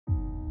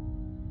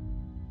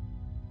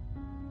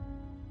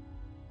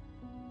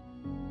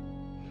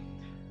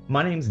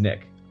My name's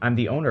Nick. I'm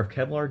the owner of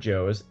Kevlar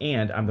Joe's,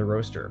 and I'm the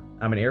roaster.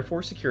 I'm an Air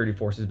Force Security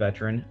Forces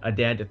veteran, a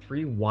dad to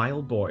 3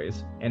 wild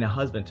boys, and a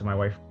husband to my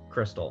wife,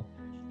 Crystal,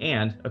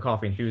 and a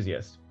coffee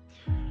enthusiast.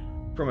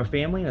 From a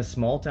family in a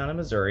small town in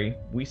Missouri,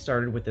 we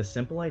started with the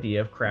simple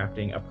idea of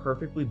crafting a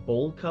perfectly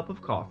bold cup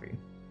of coffee.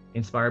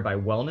 Inspired by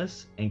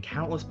wellness and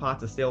countless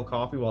pots of stale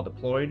coffee while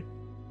deployed,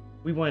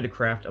 we wanted to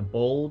craft a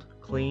bold,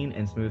 clean,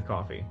 and smooth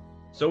coffee.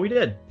 So we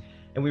did.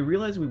 And we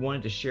realized we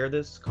wanted to share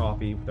this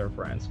coffee with our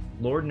friends.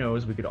 Lord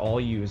knows we could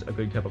all use a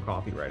good cup of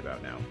coffee right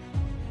about now.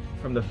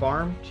 From the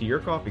farm to your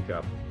coffee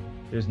cup,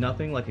 there's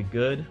nothing like a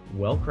good,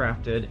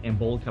 well-crafted, and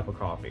bold cup of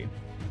coffee.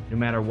 No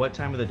matter what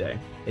time of the day,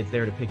 it's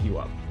there to pick you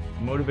up,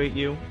 motivate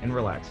you, and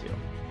relax you.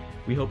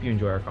 We hope you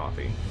enjoy our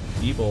coffee.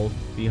 Be bold,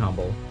 be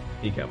humble,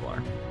 be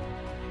Kevlar.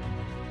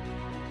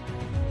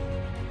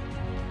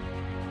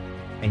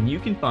 And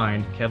you can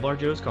find Kevlar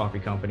Joe's Coffee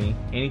Company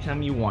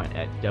anytime you want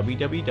at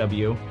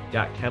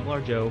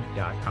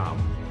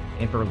www.kevlarjoe.com.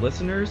 And for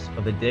listeners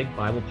of the Dig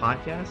Bible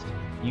Podcast,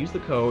 use the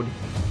code,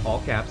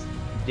 all caps,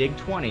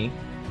 DIG20,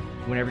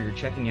 whenever you're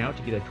checking out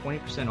to get a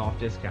 20% off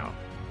discount.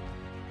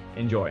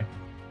 Enjoy.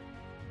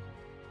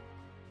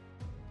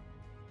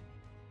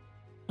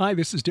 Hi,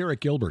 this is Derek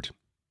Gilbert.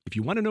 If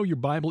you want to know your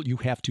Bible, you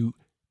have to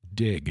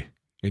dig,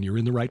 and you're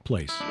in the right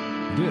place.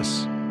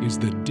 This is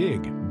the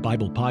Dig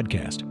Bible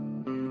Podcast.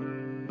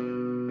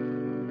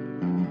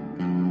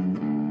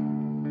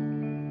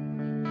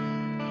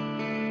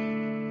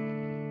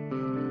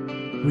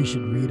 We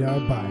should read our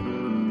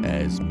Bible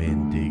as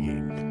men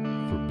digging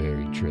for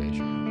buried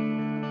treasure.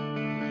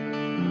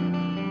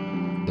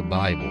 The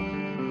Bible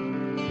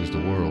is the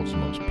world's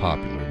most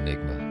popular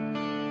enigma.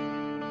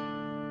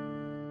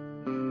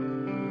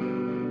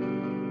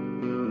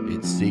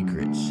 Its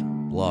secrets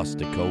lost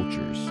to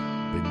cultures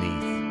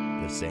beneath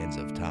the sands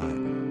of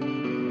time.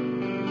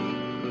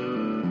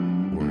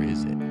 Or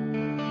is it?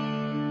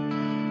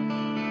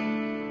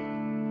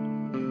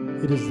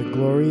 It is the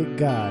glory of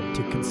God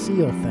to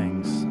conceal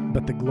things,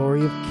 but the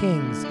glory of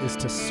kings is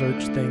to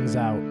search things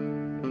out.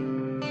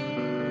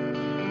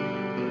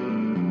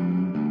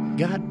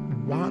 God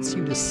wants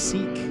you to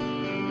seek,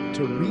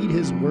 to read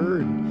His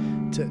Word,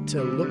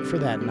 to look for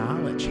that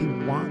knowledge. He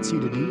wants you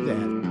to do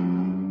that.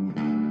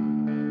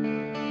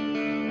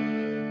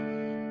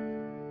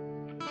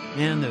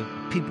 Man, the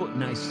people at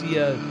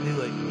Nicaea,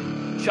 they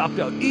chopped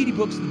out 80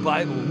 books of the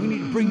Bible. We need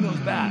to bring those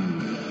back.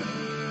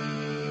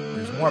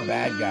 There's more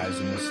bad guys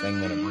in this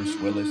thing than a Bruce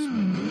Willis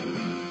movie.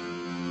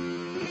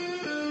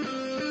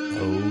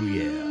 Oh,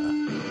 yeah.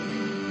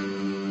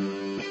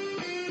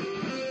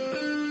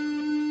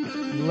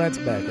 Let's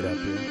back it up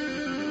here.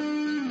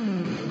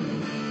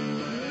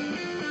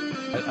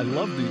 I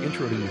love the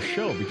intro to your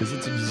show because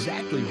it's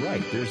exactly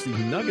right. There's these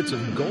nuggets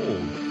of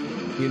gold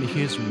in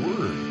His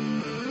Word.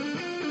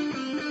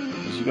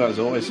 As you guys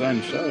always say on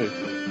the show,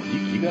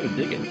 you got to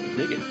dig it.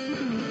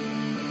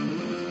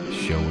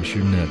 Show us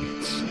your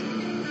nuggets.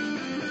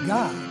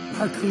 God,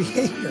 our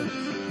Creator,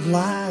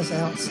 lies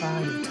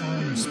outside of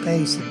time and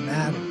space and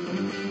matter.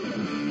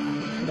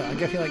 I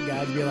feel like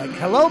God'd be like,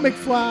 "Hello,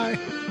 McFly."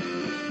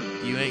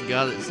 You ain't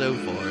got it so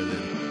far,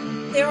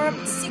 then. There are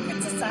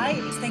secret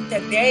societies think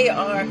that they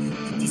are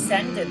the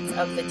descendants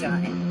of the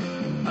giant.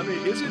 I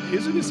mean,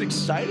 isn't this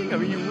exciting? I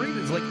mean, you read it,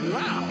 it's like,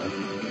 wow.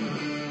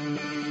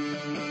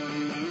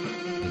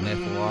 The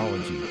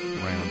Nephrology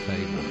Round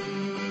Table.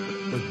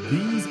 But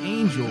these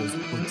angels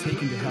were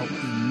taken to help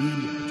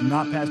immediately. Do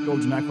not pass go,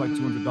 do not collect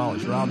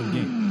 $200. You're out of the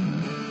game.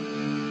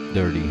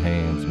 Dirty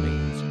hands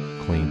means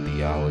clean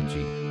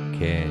theology.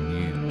 Can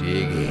you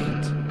dig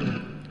it?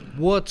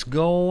 What's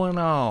going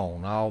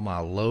on, all my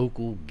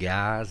local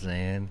guys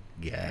and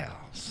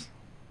gals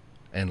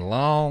and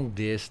long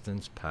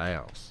distance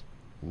pals?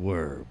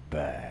 We're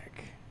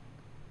back.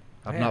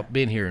 I've not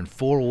been here in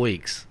 4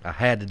 weeks. I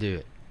had to do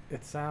it.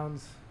 It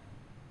sounds...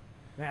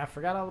 Man, I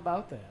forgot all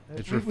about that.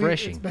 It's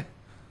refreshing. It's been...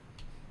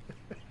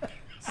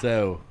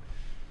 So,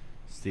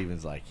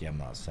 Steven's like, yeah, I'm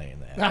not saying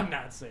that. I'm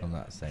not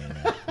saying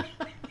that.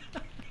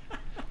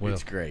 Well,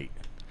 it's great.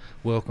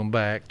 Welcome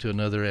back to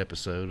another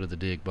episode of the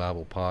Dig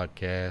Bible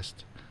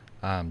Podcast.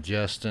 I'm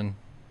Justin.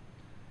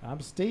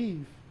 I'm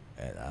Steve.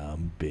 And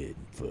I'm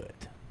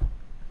Bigfoot.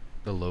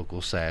 The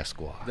local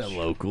Sasquatch.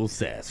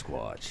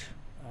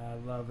 I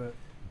love it.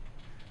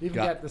 You've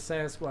got the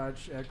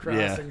Sasquatch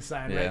crossing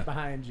sign right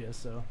behind you,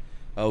 so.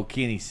 Oh,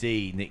 Kenny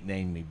C.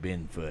 nicknamed me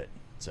Benfoot,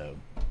 so.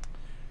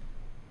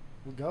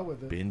 We'll go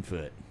with it.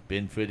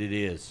 Benfoot it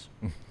is.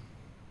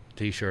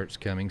 T-shirts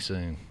coming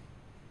soon.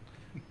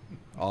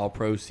 All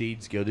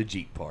proceeds go to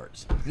Jeep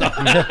parts.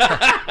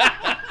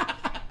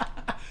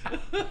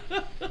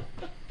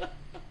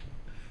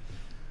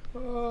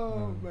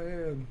 Oh,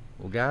 man.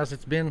 Well, guys,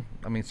 it's been,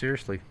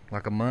 seriously,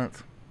 like a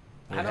month.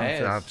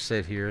 I've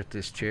sat here at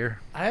this chair.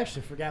 I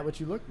actually forgot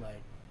what you look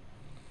like.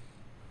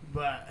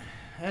 But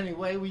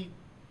anyway, we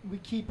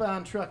keep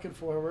on trucking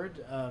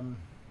forward.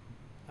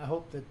 I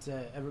hope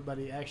that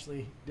everybody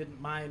actually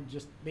didn't mind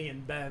just me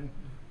and Ben.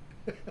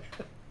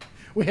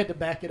 We had to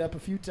back it up a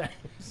few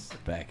times.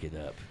 Back it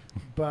up.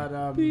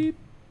 But beep.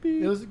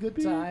 It was a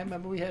good time. I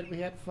mean, we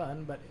had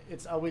fun, but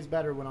it's always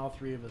better when all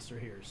three of us are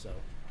here. So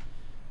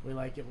we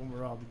like it when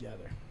we're all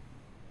together.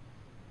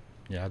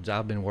 Yeah,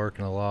 I've been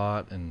working a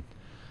lot and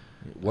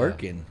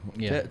working.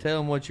 Yeah. Tell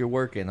them what you're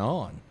working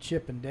on.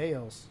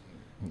 Chippendales.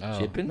 Oh.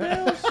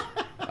 Chippendales?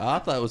 I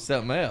thought it was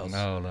something else.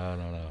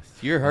 No.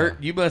 You're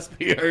hurt. You must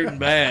be hurting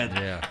bad.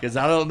 Yeah. Because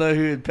I don't know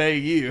who would pay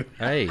you.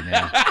 Hey,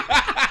 now.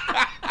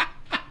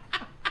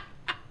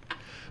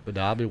 But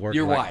I'll be working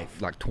Your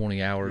wife. like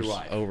 20 hours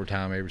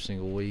overtime every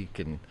single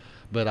week,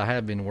 but I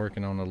have been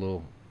working on a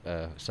little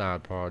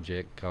side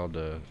project called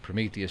the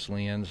Prometheus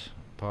Lens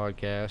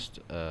podcast.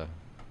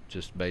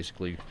 Just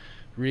basically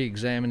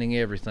re-examining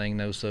everything,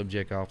 no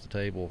subject off the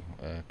table,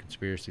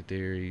 conspiracy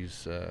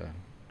theories,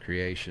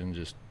 creation,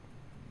 just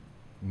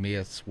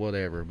myths,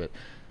 whatever. But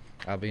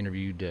I've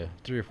interviewed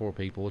 3 or 4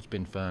 people. It's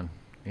been fun,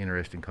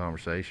 interesting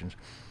conversations.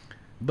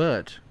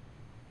 But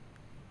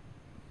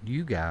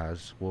you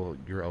guys, well,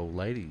 your old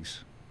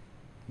ladies,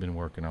 been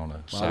working on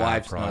a side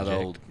wife's project. not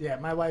old. Yeah,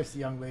 my wife's a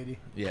young lady.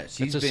 Yeah,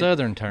 she's it's a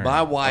southern term.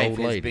 My wife old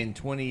has lady. been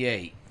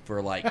 28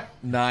 for like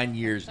 9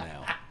 years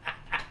now.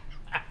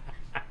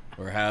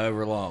 Or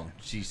however long.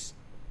 She's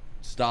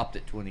stopped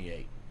at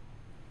 28.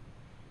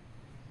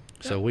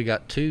 So we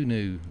got 2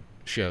 new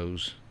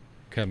shows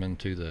coming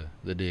to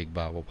the Dig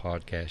Bible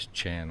Podcast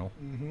channel.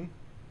 Mm-hmm.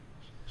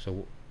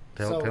 So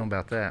tell them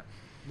about that.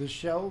 The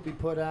show will be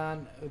put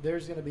on.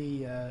 There's going to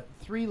be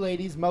 3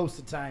 ladies most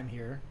of the time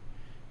here,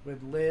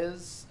 with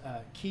Liz,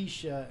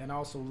 Keisha, and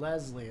also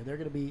Leslie.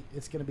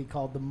 It's going to be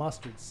called the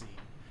Mustard Seed.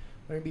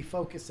 We're going to be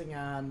focusing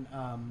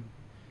on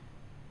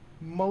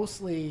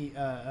mostly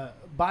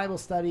Bible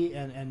study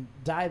and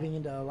diving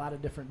into a lot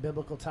of different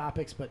biblical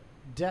topics, but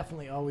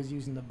definitely always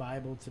using the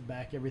Bible to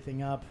back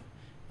everything up.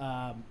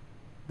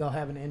 They'll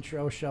have an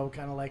intro show,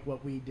 kind of like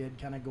what we did,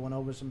 kind of going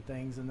over some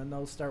things, and then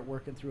they'll start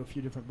working through a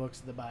few different books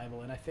of the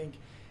Bible. And I think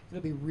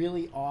it'll be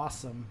really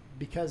awesome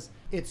because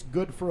it's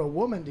good for a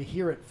woman to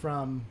hear it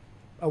from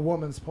a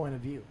woman's point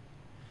of view.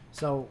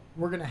 So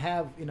we're going to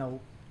have,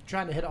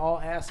 trying to hit all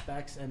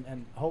aspects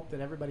and hope that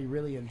everybody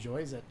really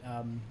enjoys it.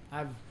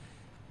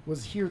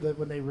 Was here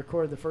when they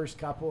recorded the first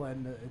couple,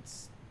 and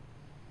it's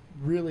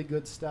really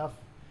good stuff.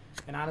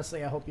 And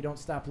honestly, I hope you don't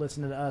stop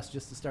listening to us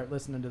just to start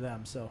listening to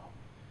them. So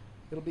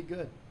it'll be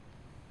good.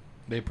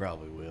 They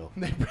probably will.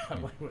 They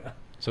probably will.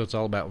 So it's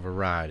all about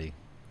variety.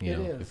 You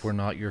know, is. if we're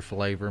not your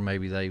flavor,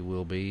 maybe they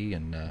will be.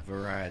 And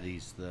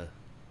variety's the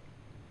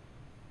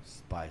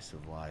spice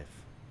of life.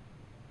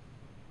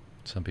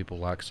 Some people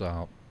like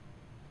salt.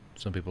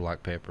 Some people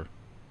like pepper.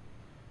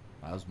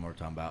 I was more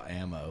talking about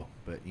ammo,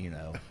 but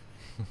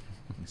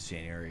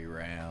incendiary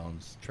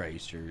rounds,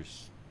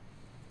 tracers,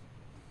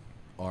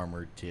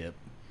 armored tip.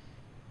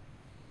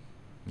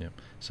 Yep.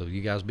 So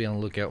you guys be on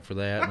the lookout for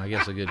that. And I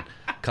guess a good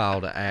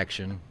call to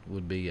action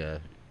would be,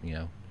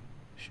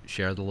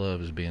 share the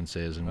love, as Ben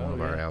says in one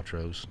of our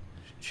outros.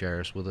 Share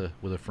us with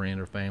a friend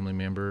or family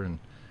member, and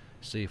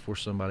see if we're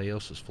somebody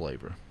else's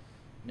flavor.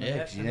 Yeah,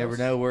 because you never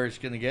know where it's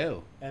going to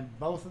go. And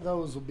both of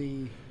those will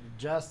be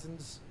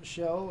Justin's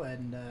show,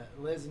 and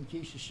Liz and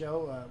Keisha's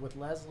show with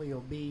Leslie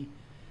will be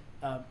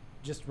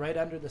just right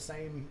under the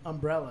same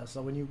umbrella.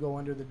 So when you go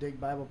under the Dig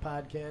Bible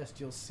Podcast,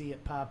 you'll see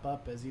it pop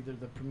up as either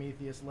the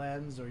Prometheus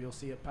Lens, or you'll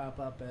see it pop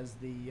up as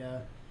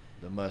the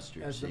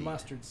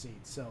mustard seed.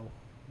 So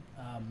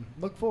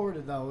look forward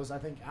to those. I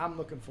think I'm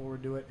looking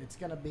forward to it. It's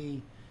going to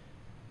be,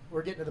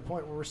 we're getting to the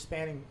point where we're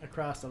spanning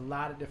across a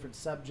lot of different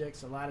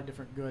subjects, a lot of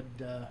different good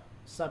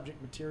subject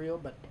material,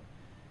 but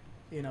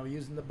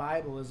using the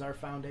Bible as our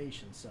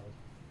foundation. So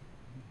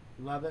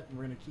love it, and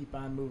we're going to keep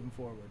on moving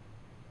forward.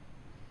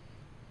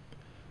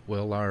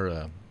 Well,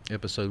 our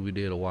episode we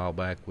did a while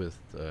back with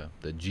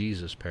the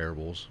Jesus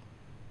parables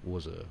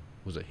was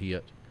a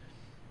hit.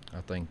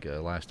 I think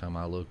last time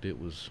I looked, it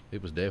was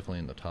definitely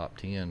in the top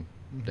 10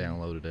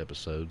 downloaded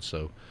episodes.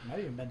 So might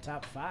even been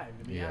top 5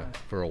 to be honest.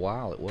 For a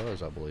while it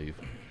was, I believe.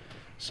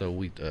 So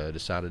we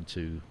decided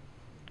to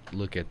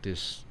look at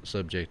this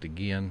subject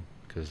again,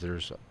 because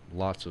there's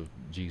lots of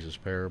Jesus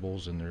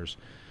parables, and there's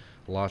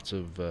lots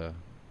of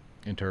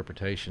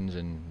interpretations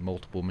and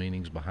multiple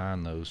meanings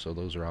behind those, so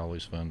those are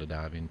always fun to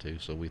dive into.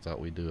 So we thought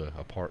we'd do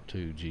a part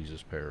 2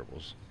 Jesus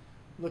parables.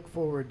 Look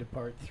forward to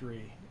part 3,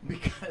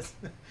 because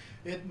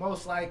it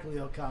most likely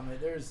will come.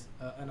 There's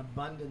an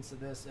abundance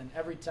of this, and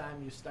every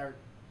time you start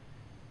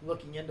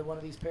looking into one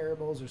of these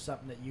parables or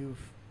something that you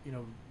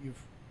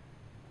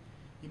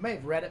may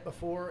have read it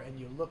before, and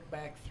you look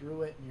back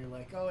through it and you're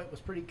like, oh, it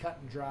was pretty cut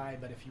and dry,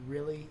 but if you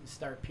really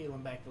start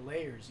peeling back the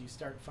layers, you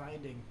start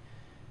finding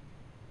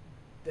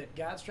that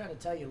God's trying to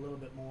tell you a little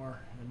bit more,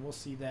 and we'll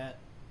see that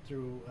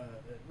through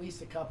at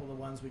least a couple of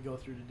the ones we go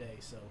through today.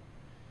 So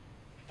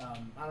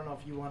I don't know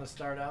if you want to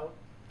start out.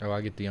 Oh, I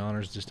get the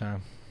honors this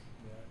time.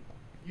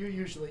 You're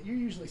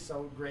usually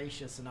so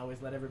gracious and always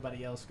let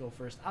everybody else go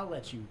first. I'll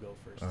let you go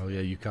first. Oh,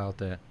 yeah, you caught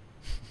that.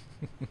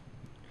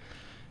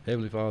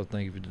 Heavenly Father,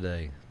 thank you for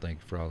today. Thank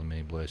you for all the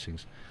many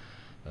blessings.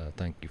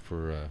 Thank you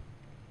for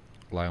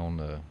allowing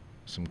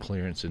some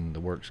clearance in the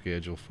work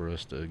schedule for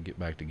us to get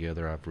back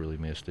together. I've really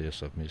missed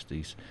this. I've missed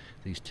these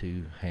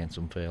two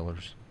handsome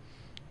fellers,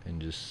 and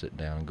just sit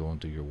down and going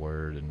through your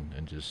word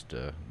and just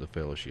the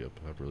fellowship.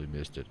 I've really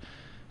missed it.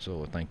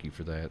 So thank you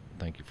for that.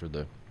 Thank you for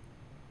the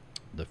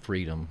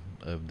freedom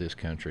of this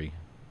country,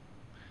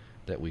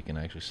 that we can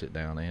actually sit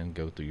down and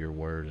go through your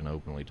word and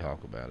openly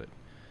talk about it.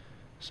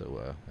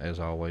 So as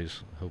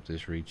always, hope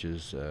this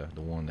reaches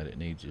the one that it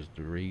needs us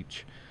to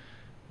reach.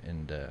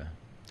 And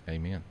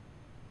amen.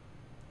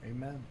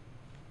 Amen.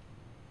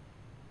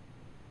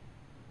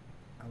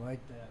 I like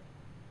that.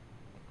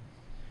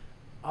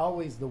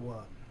 Always the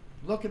one.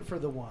 Looking for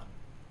the one.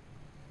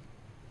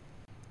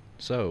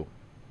 So,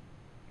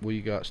 what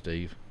you got,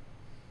 Steve?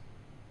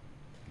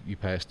 You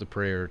pass the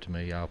prayer to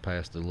me, I'll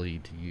pass the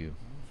lead to you.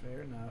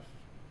 Fair enough.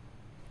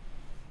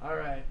 All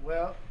right,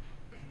 well,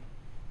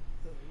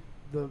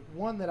 the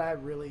one that I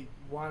really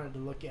wanted to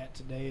look at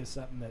today is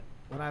something that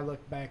when I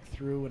look back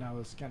through and I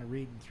was kind of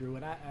reading through,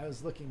 and I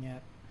was looking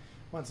at,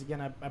 once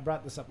again, I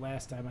brought this up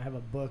last time. I have a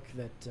book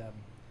that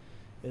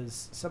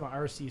is some of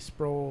R.C.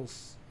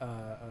 Sproul's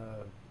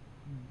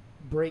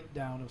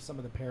breakdown of some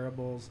of the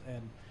parables,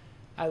 and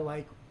I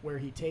like where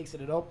he takes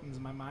it. It opens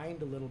my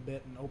mind a little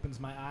bit and opens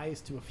my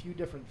eyes to a few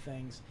different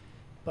things,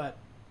 but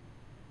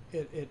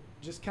it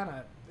just kind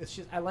of, it's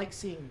just, I like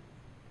seeing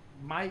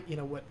my, you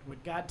know, what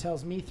God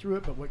tells me through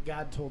it, but what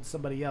God told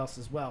somebody else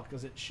as well,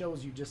 because it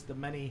shows you just the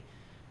many,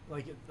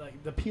 like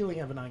the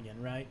peeling of an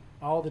onion, right?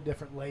 All the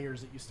different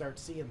layers that you start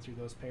seeing through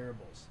those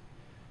parables.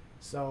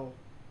 So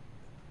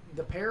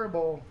the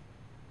parable,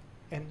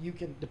 and you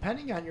can,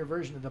 depending on your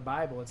version of the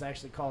Bible, it's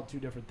actually called two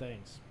different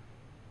things.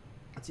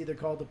 It's either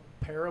called the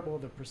parable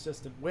of the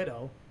persistent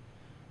widow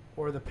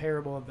or the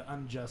parable of the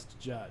unjust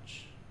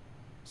judge.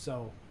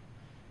 So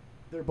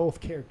they're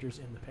both characters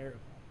in the parable.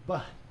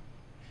 But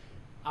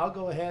I'll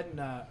go ahead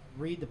and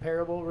read the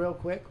parable real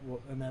quick,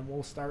 and then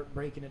we'll start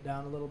breaking it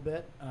down a little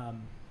bit.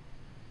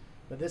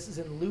 But this is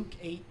in Luke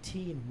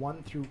 18,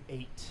 1 through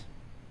 8.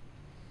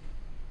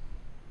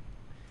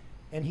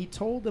 And he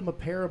told them a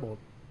parable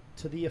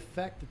to the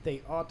effect that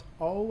they ought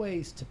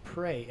always to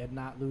pray and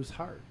not lose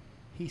heart.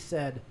 He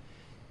said,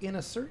 "In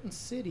a certain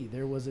city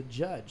there was a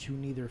judge who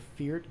neither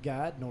feared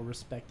God nor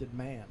respected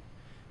man.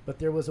 But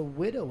there was a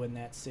widow in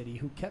that city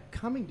who kept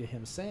coming to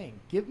him, saying,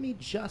 'Give me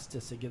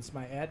justice against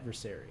my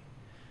adversary.'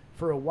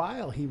 For a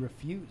while he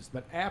refused,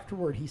 but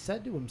afterward he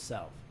said to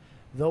himself,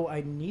 'Though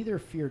I neither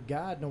fear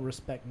God nor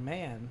respect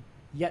man,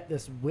 yet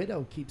this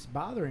widow keeps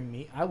bothering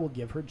me, I will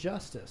give her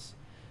justice,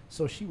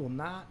 so she will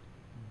not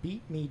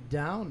beat me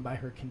down by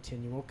her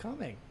continual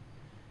coming.'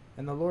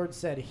 And the Lord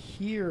said,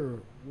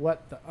 'Hear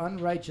what the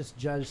unrighteous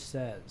judge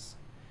says.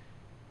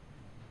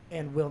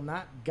 And will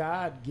not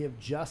God give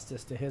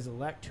justice to his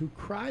elect who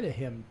cry to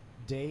him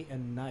day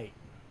and night?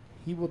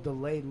 He will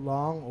delay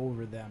long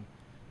over them.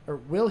 Or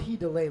will he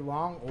delay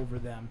long over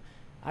them?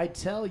 I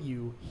tell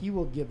you, he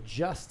will give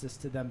justice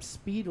to them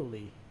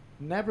speedily.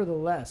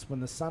 Nevertheless, when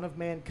the Son of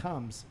Man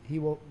comes,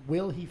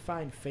 will he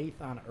find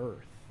faith on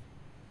earth?'"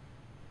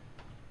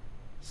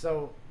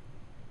 So,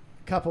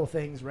 a couple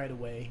things right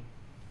away.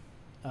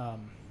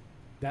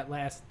 That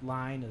last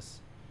line is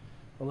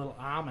a little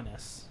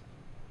ominous,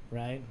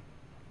 right?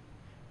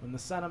 When the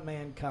Son of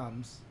Man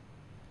comes,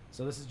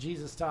 so this is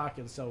Jesus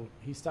talking, so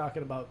he's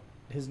talking about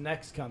his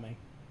next coming,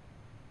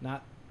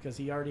 not because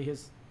he already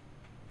has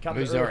come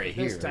to earth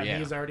this time. Yeah.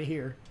 He's already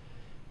here.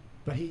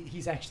 But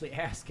he's actually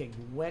asking,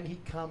 when he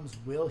comes,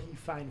 will he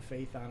find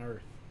faith on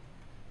earth?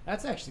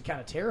 That's actually kind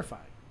of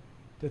terrifying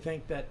to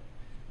think that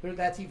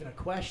that's even a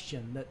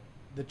question, that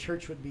the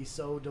church would be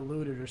so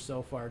diluted or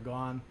so far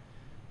gone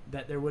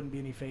that there wouldn't be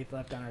any faith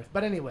left on earth.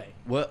 But anyway.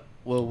 Well,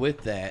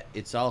 with that,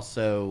 it's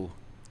also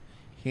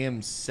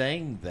him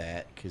saying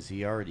that because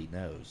he already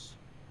knows.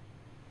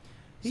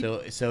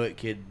 So it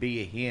could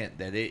be a hint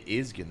that it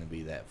is going to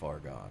be that far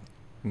gone.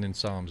 And then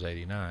Psalms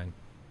 89,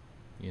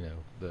 you know,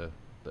 the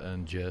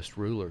unjust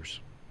rulers.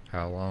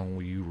 How long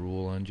will you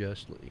rule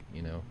unjustly?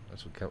 You know,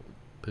 that's what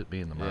put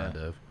me in the mind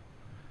of.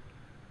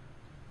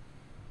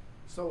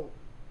 So,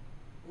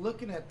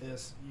 looking at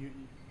this,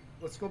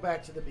 let's go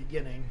back to the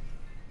beginning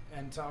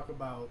and talk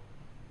about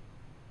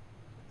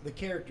the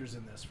characters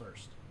in this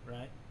first,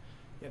 right?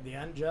 You have the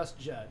unjust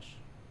judge,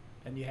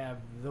 and you have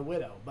the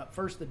widow. But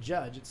first, the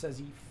judge, it says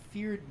he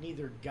feared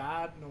neither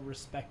God nor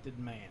respected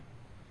man.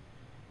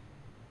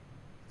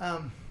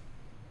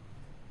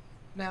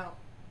 Now,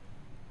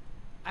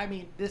 I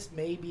mean, this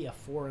may be a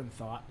foreign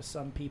thought to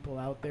some people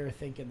out there,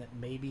 thinking that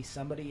maybe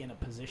somebody in a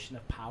position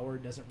of power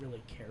doesn't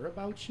really care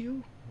about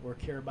you, or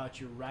care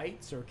about your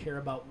rights, or care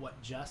about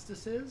what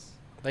justice is.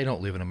 They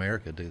don't live in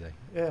America, do they?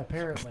 Yeah,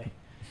 apparently.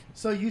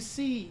 So you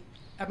see,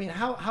 I mean,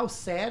 how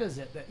sad is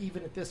it that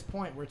even at this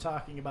point we're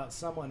talking about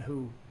someone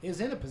who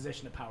is in a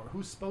position of power,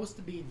 who's supposed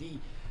to be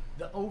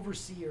the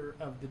overseer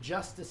of the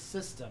justice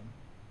system,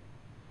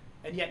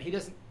 and yet he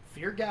doesn't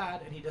fear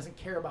God and he doesn't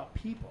care about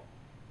people.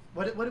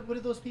 What do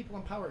those people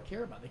in power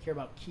care about? They care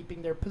about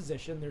keeping their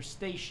position, their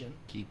station,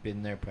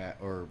 keeping their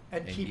power,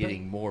 and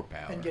getting more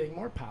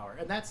power,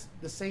 and that's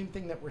the same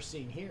thing that we're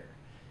seeing here.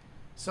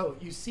 So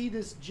you see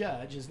this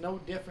judge is no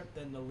different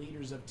than the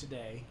leaders of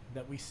today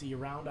that we see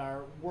around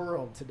our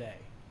world today,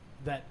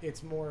 that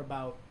it's more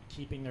about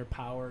keeping their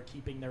power,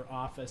 keeping their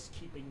office,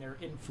 keeping their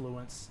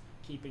influence,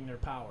 keeping their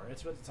power.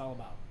 That's what it's all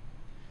about.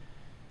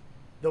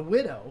 The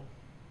widow,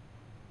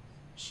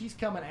 she's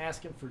coming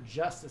asking for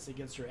justice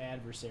against her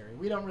adversary.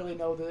 We don't really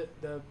know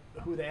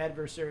who the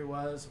adversary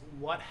was,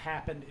 what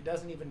happened. It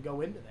doesn't even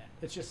go into that.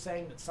 It's just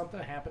saying that something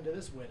happened to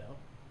this widow,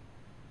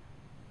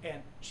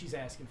 and she's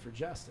asking for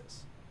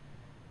justice.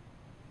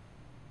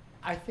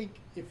 I think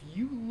if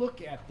you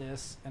look at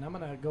this, and I'm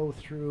going to go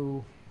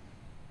through,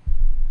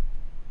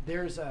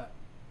 it's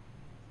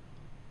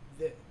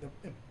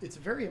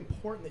very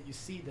important that you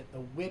see that the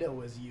widow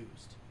is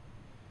used,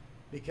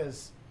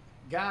 because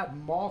God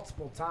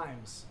multiple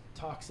times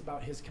talks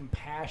about his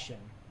compassion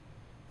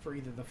for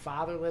either the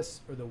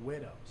fatherless or the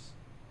widows.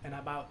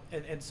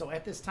 And so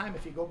at this time,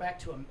 if you go back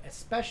to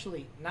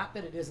especially, not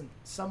that it isn't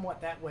somewhat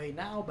that way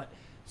now, but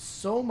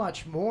so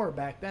much more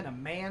back then, a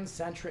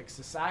man-centric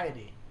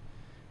society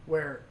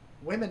where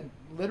women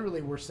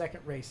literally were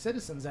second-rate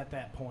citizens at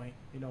that point.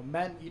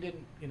 Men,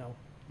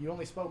 you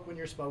only spoke when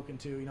you're spoken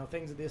to,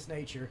 things of this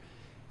nature.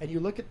 And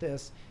you look at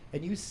this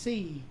and you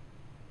see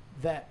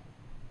that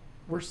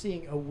we're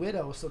seeing a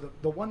widow, so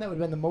the one that would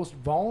have been the most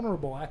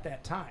vulnerable at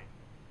that time.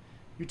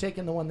 You're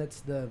taking the one that's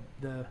the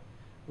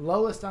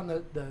lowest on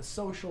the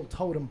social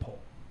totem pole.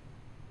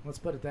 Let's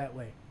put it that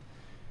way.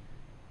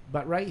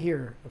 But right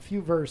here, a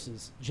few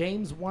verses.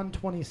 James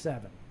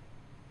 1:27.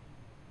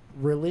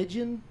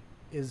 Religion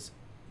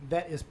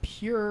that is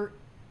pure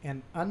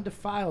and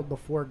undefiled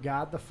before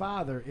God the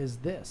Father is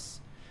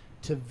this: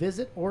 to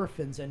visit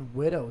orphans and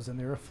widows in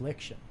their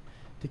affliction,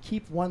 to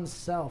keep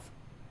oneself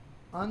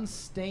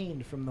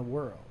unstained from the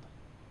world.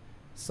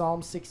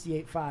 Psalm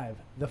 68:5.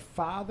 The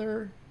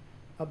father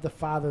of the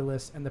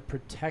fatherless and the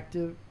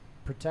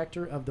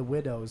protector of the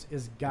widows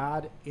is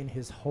God in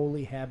his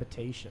holy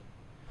habitation.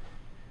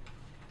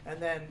 And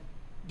then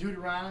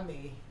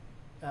Deuteronomy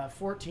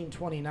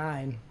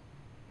 14:29.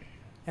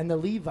 And the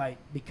Levite,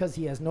 because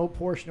he has no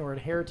portion or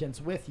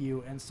inheritance with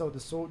you, and so the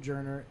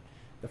sojourner,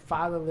 the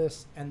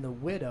fatherless, and the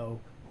widow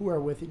who are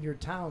within your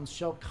towns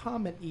shall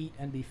come and eat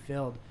and be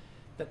filled,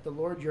 that the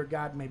Lord your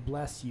God may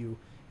bless you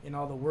in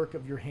all the work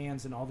of your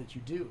hands and all that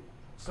you do.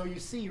 So you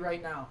see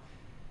right now,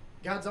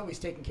 God's always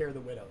taking care of the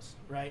widows,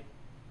 right?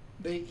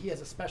 He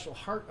has a special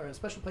heart, or a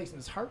special place in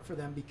his heart for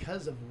them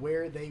because of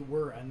where they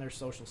were on their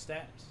social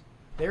status.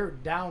 They're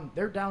down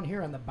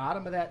here on the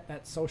bottom of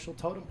that social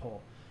totem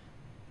pole.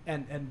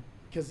 And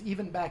because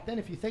even back then,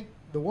 if you think,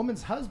 the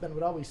woman's husband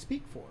would always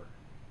speak for her.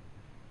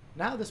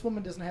 Now this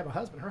woman doesn't have a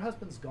husband. Her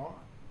husband's gone.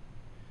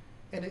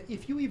 And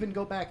if you even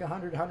go back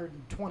 100,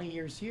 120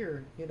 years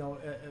here,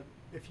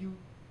 if you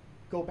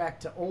go back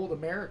to old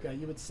America,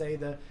 you would say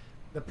the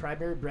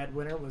primary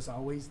breadwinner was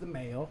always the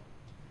male.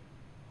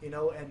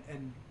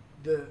 And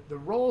the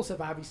roles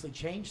have obviously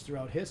changed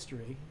throughout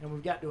history. And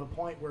we've got to a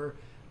point where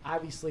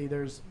obviously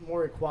there's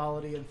more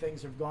equality and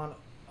things have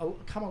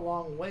come a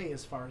long way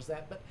as far as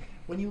that. But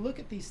when you look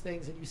at these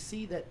things and you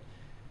see that,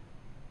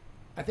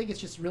 I think it's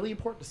just really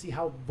important to see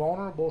how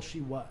vulnerable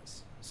she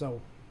was.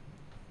 So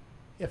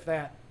if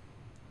that...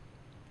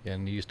 Yeah,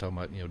 and you was talking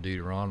about,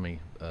 Deuteronomy,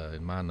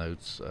 in my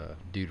notes,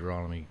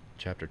 Deuteronomy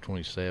chapter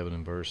 27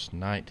 and verse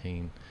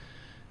 19,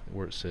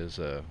 where it says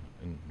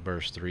in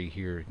verse 3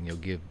 here,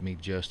 give me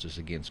justice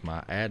against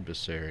my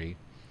adversary,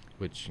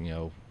 which,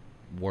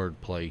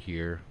 wordplay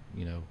here,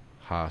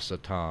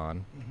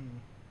 ha-satan,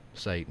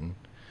 Satan.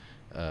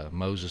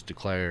 Moses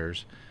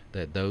declares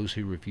that those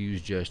who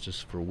refuse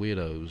justice for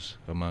widows,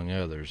 among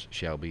others,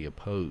 shall be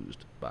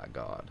opposed by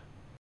God.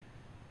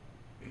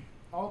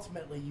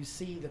 Ultimately, you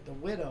see that the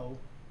widow,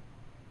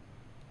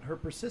 her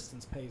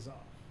persistence pays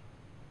off.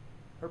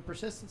 Her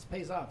persistence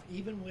pays off,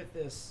 even with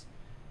this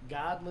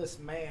godless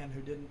man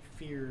who didn't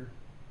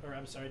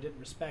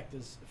respect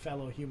his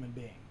fellow human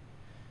being.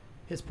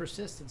 Her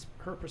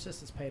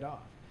persistence paid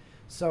off.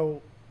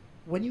 So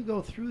when you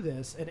go through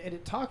this, and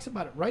it talks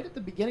about it right at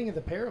the beginning of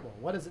the parable,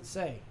 what does it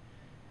say?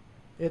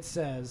 It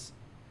says,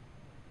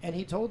 and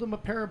he told them a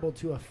parable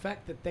to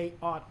effect that they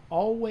ought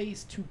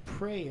always to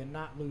pray and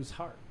not lose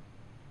heart.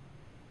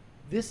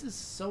 This is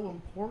so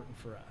important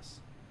for us.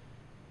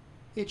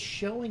 It's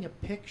showing a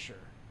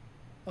picture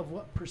of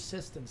what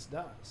persistence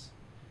does.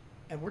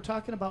 And we're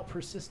talking about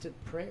persistent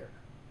prayer.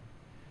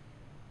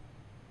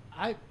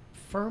 I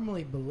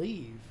firmly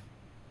believe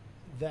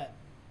that,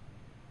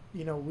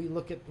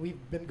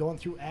 we've been going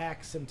through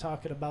Acts and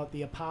talking about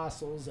the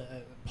apostles,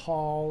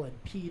 Paul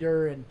and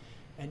Peter, and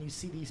you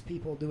see these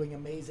people doing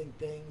amazing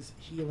things,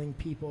 healing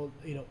people,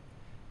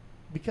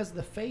 because of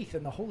the faith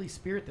and the Holy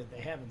Spirit that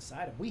they have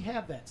inside of them. We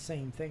have that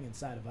same thing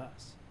inside of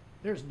us.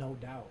 There's no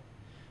doubt.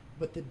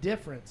 But the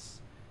difference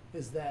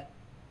is that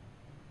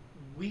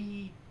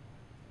we,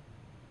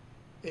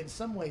 in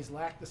some ways,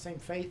 lack the same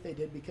faith they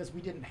did because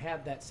we didn't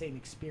have that same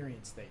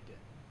experience they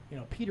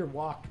did. Peter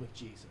walked with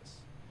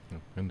Jesus.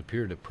 And the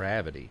pure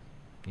depravity.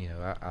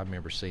 I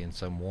remember seeing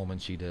some woman,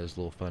 she does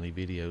little funny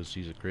videos,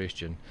 she's a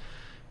Christian,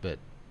 but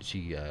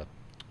she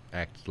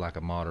acts like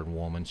a modern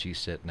woman. She's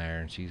sitting there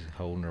and she's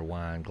holding her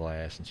wine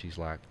glass and she's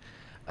like,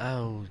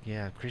 "Oh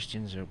yeah,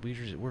 Christians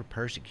we're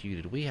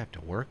persecuted. We have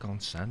to work on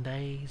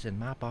Sundays, and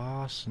my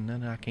boss, and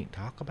then I can't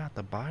talk about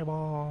the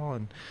Bible,"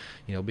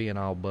 and being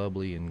all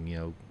bubbly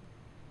and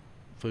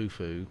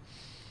foo-foo.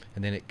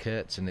 And then it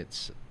cuts and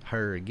it's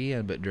her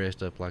again, but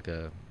dressed up like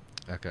an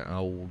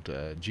old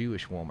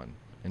Jewish woman,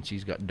 and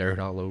she's got dirt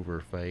all over her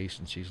face,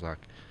 and she's like,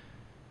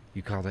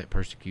 "You call that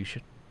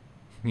persecution?"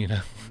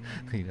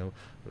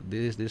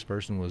 This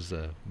person was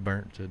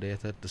burnt to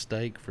death at the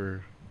stake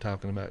for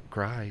talking about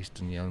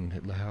Christ,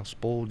 and how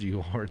spoiled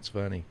you are. It's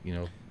funny,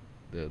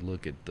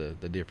 look at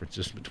the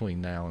differences between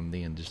now and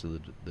then, just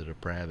the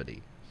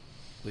depravity.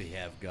 We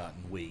have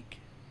gotten weak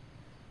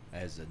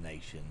as a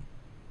nation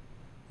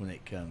when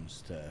it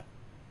comes to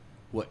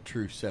what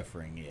true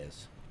suffering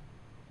is.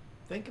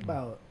 Think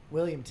about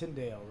William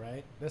Tyndale,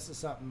 right? This is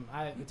something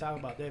we talk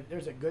about.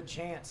 There's a good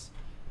chance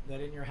that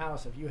in your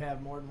house, if you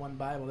have more than one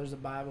Bible, there's a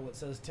Bible that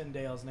says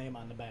Tyndale's name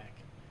on the back.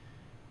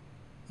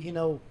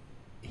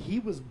 He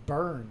was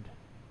burned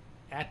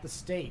at the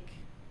stake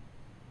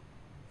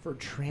for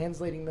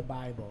translating the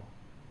Bible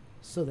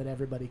so that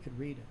everybody could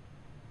read it.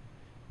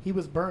 He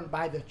was burned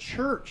by the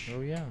church.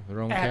 Oh yeah, the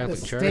Roman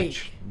Catholic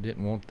Church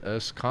didn't want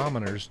us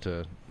commoners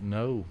to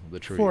know the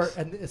truth.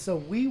 And so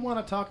we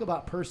want to talk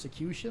about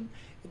persecution.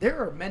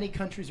 There are many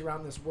countries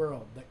around this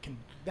world that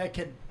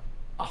can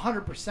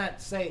 100%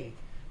 say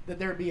that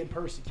they're being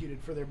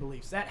persecuted for their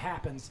beliefs. That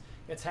happens.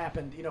 It's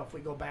happened. If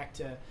we go back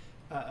to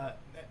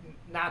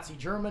Nazi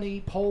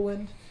Germany,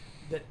 Poland,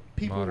 that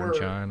people modern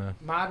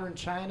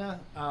China,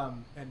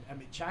 and I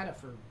mean China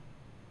for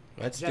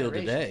that's still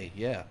today,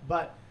 yeah.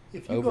 But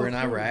if you over go in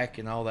through, Iraq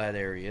and all that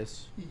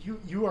areas,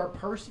 you are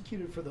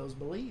persecuted for those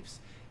beliefs,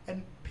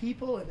 and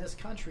people in this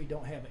country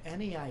don't have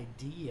any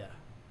idea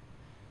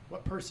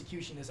what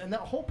persecution is. And the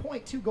whole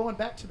point too, going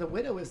back to the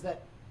widow, is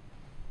that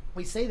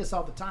we say this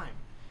all the time.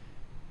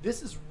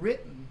 This is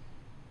written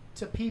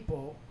to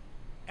people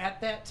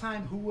at that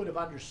time who would have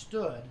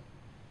understood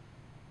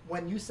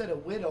when you said a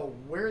widow,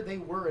 where they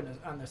were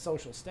on the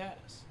social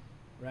status,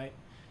 right?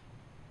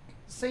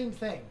 Same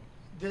thing.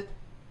 That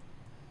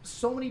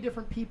so many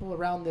different people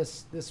around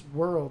this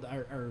world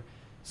are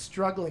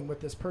struggling with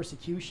this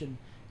persecution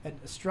and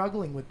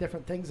struggling with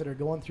different things that are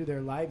going through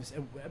their lives.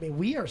 And I mean,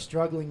 we are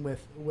struggling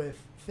with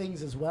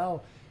things as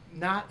well,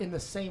 not in the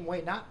same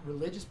way, not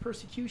religious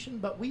persecution,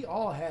 but we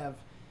all have,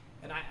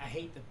 and I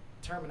hate the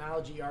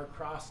terminology, our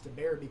cross to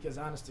bear, because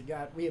honest to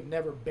God, we have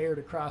never bared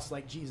a cross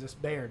like Jesus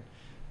bared.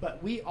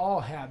 But we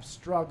all have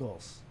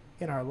struggles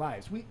in our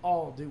lives. We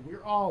all do.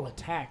 We're all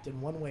attacked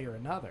in one way or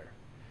another.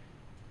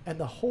 And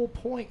the whole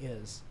point of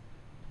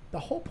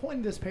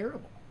this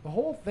parable, the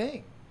whole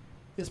thing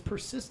is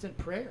persistent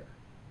prayer,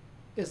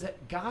 is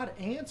that God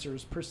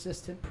answers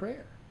persistent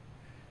prayer.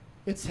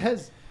 It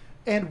says,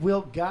 "And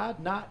will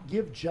God not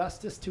give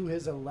justice to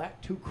his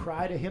elect who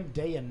cry to him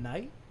day and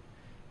night?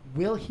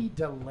 Will he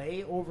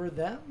delay over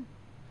them?"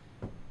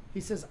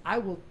 He says,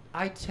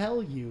 I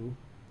tell you,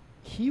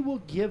 he will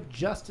give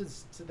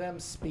justice to them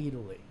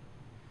speedily.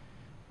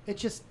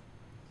 It's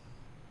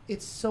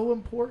so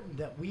important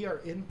that we are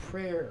in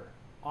prayer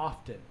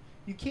often.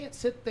 You can't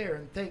sit there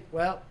and think,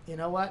 well, you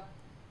know what?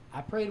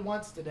 I prayed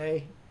once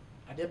today.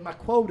 I did my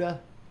quota.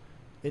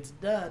 It's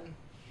done.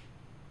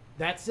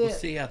 That's it. Well,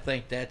 see, I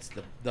think that's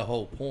the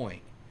whole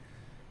point.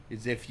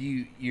 Is if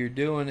you're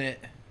doing it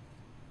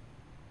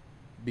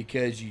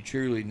because you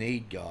truly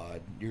need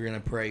God, you're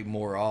going to pray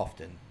more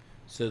often.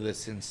 So the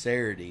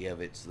sincerity of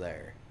it's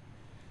there.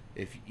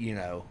 If you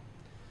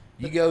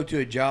go to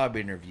a job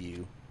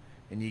interview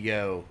and you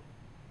go,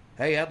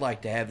 "Hey, I'd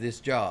like to have this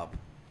job."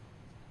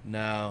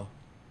 No.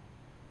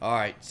 All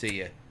right, see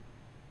ya.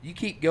 You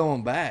keep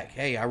going back.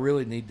 "Hey, I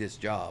really need this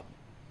job.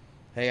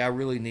 Hey, I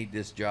really need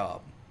this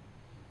job."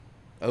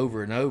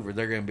 Over and over,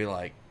 they're going to be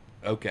like,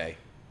 "Okay,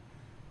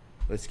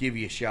 let's give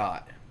you a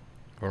shot."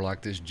 Or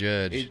like this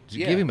judge,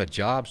 give him a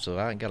job so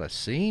I ain't got to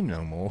see him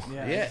no more.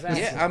 Yeah,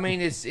 exactly. I mean,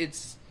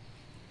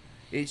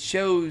 it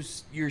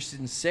shows your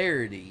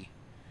sincerity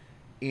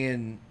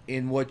in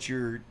what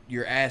you're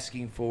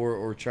asking for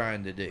or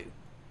trying to do.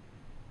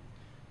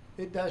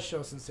 It does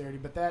show sincerity,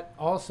 but that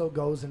also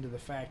goes into the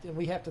fact, and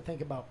we have to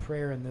think about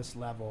prayer in this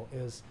level,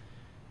 is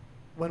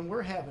when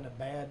we're having a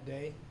bad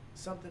day,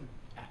 something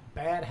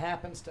bad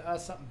happens to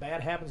us, something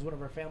bad happens to one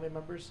of our family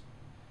members,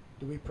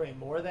 do we pray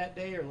more that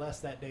day or less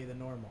that day than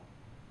normal?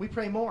 We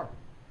pray more.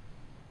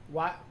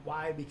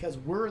 Why? Because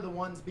we're the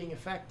ones being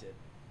affected.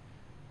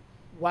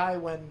 Why,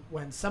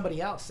 when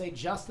somebody else, say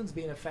Justin's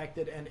being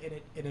affected and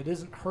it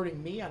isn't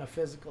hurting me on a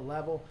physical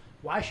level,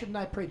 why shouldn't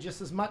I pray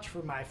just as much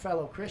for my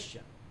fellow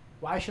Christian?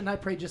 Why shouldn't I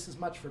pray just as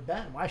much for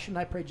Ben? Why shouldn't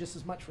I pray just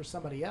as much for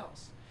somebody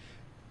else?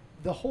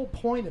 The whole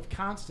point of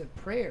constant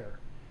prayer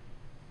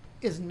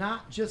is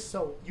not just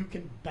so you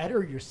can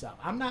better yourself.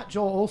 I'm not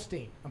Joel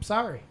Osteen. I'm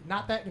sorry.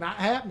 Not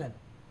happening.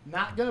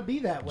 Not going to be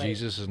that way.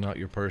 Jesus is not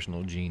your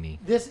personal genie.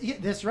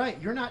 That's right.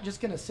 You're not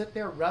just going to sit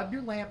there, rub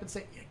your lamp, and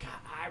say, "God,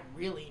 I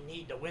really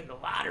need to win the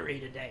lottery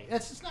today."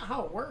 That's just not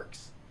how it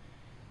works.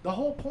 The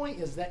whole point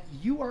is that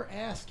you are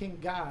asking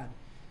God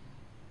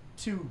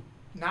to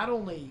not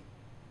only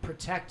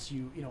protect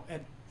you,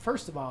 and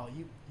first of all,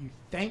 you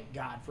thank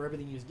God for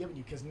everything He's given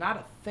you, because not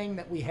a thing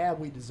that we have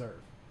we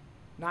deserve.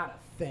 Not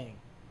a thing.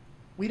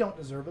 We don't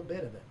deserve a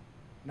bit of it.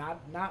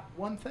 Not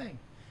one thing.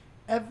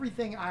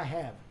 Everything I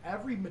have,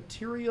 every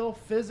material,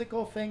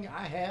 physical thing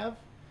I have,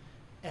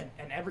 and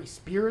every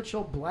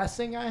spiritual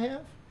blessing I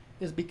have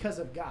is because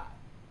of God.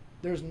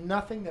 There's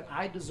nothing that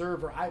I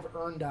deserve or I've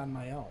earned on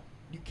my own.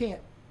 You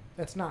can't,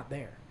 that's not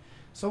there.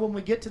 So when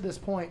we get to this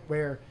point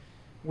where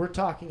we're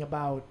talking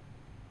about,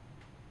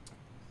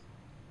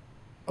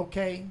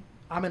 okay,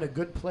 I'm in a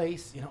good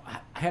place.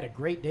 I had a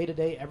great day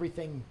today.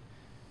 Everything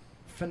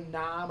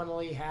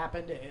phenomenally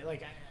happened.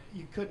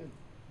 You couldn't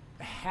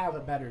have a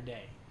better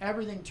day.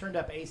 Everything turned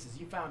up aces.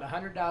 You found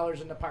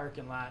 $100 in the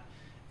parking lot.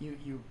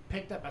 You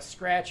picked up a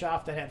scratch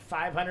off that had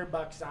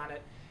 $500 on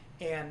it,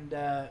 and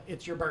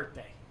it's your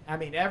birthday. I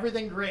mean,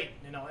 everything great.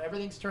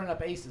 Everything's turning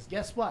up aces.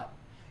 Guess what?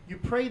 You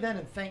pray then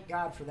and thank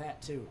God for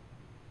that too.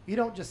 You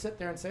don't just sit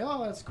there and say,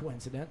 oh, that's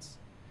coincidence.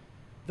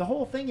 The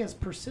whole thing is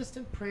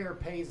persistent prayer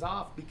pays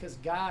off because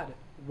God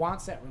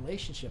wants that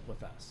relationship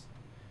with us.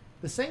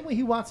 The same way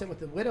He wants it with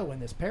the widow in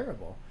this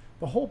parable.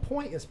 The whole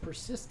point is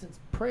persistent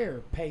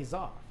prayer pays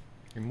off.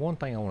 And one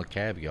thing I want to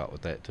caveat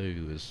with that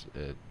too is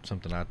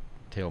something I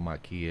tell my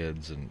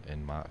kids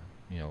and my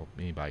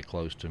anybody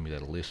close to me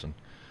that'll listen.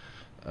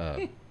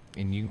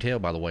 And you can tell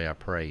by the way I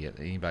pray.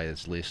 Anybody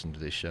that's listened to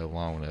this show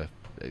long enough,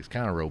 it's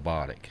kind of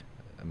robotic.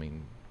 I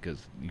mean,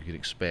 because you could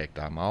expect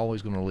I'm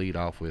always going to lead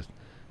off with,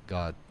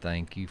 God,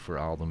 thank you for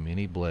all the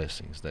many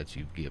blessings that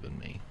you've given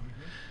me.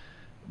 Mm-hmm.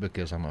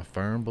 Because I'm a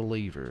firm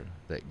believer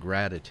that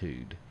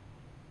gratitude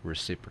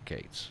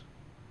reciprocates.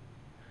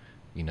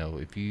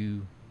 If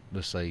you,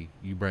 let's say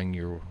you bring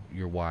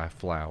your wife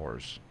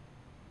flowers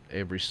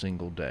every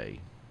single day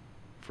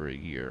for a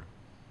year,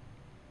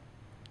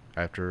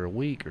 after a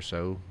week or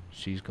so,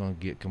 she's going to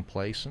get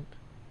complacent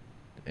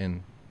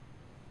and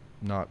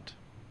not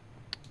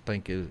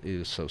think it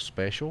is so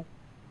special,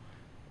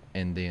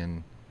 and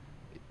then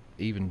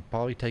even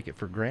probably take it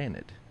for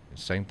granted.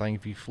 Same thing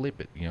if you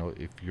flip it.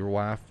 If your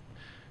wife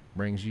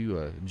brings you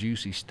a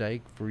juicy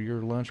steak for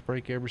your lunch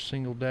break every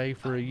single day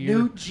for a year,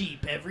 new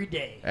Jeep every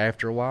day,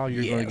 after a while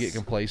you're going to get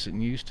complacent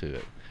and used to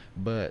it.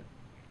 But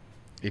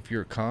if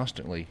you're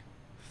constantly,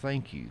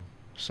 thank you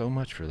so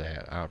much for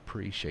that, I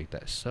appreciate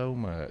that so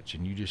much,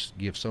 and you just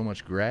give so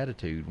much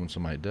gratitude when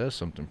somebody does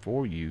something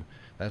for you,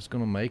 that's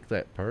going to make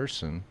that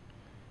person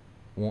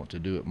want to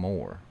do it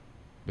more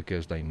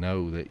because they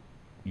know that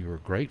you're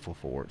grateful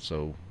for it.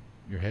 So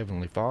your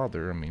Heavenly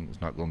Father,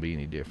 it's not going to be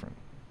any different.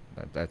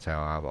 That's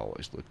how I've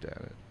always looked at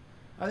it.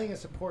 I think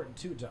it's important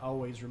too to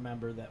always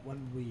remember that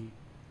when we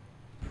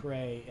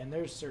pray, and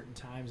there's certain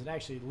times, and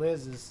actually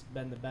Liz has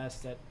been the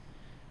best at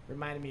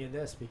reminding me of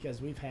this,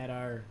 because we've had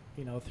our,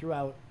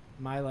 throughout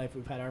my life,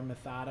 we've had our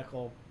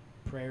methodical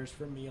prayers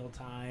for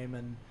mealtime,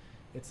 and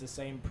it's the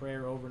same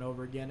prayer over and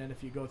over again. And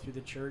if you go through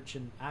the church,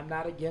 and I'm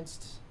not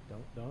against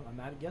I'm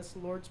not against the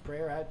Lord's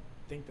Prayer. I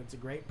think that's a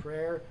great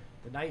prayer.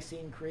 The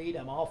Nicene Creed,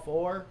 I'm all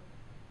for.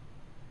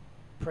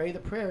 Pray the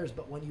prayers,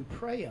 but when you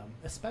pray them,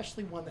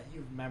 especially one that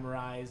you've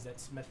memorized,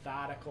 that's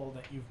methodical,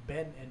 that you've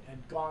been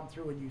and gone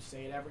through, and you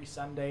say it every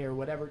Sunday or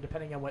whatever,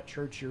 depending on what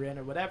church you're in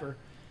or whatever,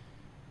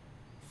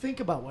 think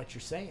about what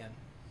you're saying.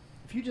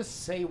 If you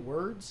just say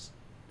words,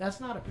 that's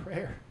not a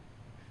prayer.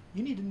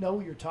 You need to know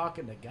you're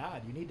talking to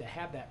God. You need to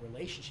have that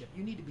relationship.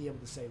 You need to be able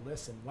to say,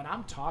 listen, when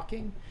I'm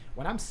talking,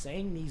 when I'm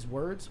saying these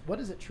words, what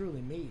does it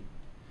truly mean?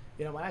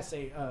 When I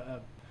say,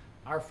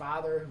 our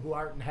Father who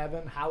art in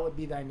heaven, hallowed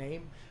be thy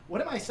name,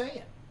 what am I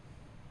saying?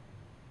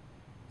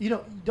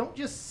 Don't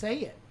just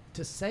say it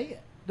to say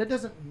it. That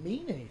doesn't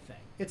mean anything.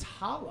 It's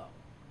hollow.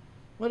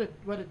 What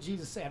did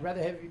Jesus say? I'd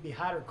rather have you be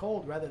hot or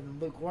cold rather than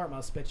lukewarm.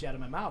 I'll spit you out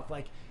of my mouth.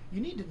 You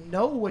need to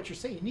know what you're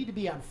saying. You need to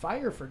be on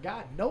fire for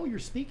God. Know you're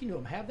speaking to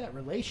Him. Have that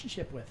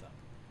relationship with Him.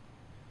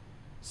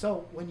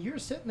 So when you're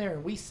sitting there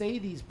and we say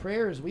these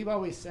prayers, we've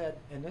always said,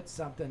 and it's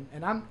something,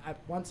 and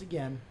once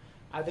again,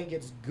 I think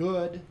it's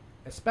good,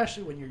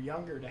 especially when you're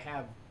younger, to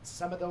have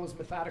some of those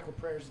methodical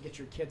prayers to get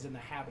your kids in the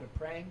habit of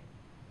praying.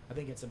 I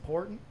think it's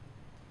important.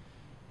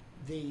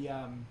 We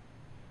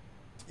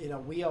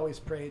always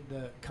prayed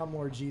the "Come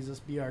Lord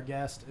Jesus, be our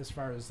guest" as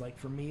far as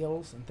for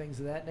meals and things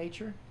of that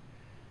nature.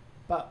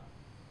 But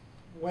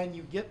when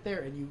you get there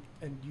and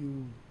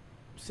you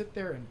sit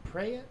there and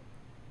pray it,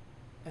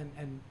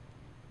 and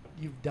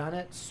you've done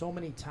it so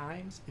many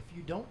times, if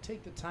you don't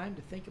take the time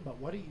to think about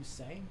what are you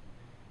saying,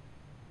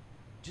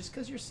 just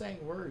because you're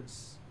saying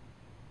words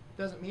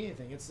doesn't mean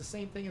anything. It's the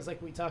same thing as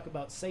we talk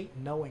about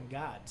Satan knowing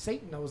God.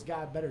 Satan knows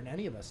God better than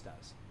any of us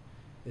does.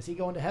 Is he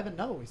going to heaven?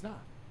 No, he's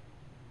not.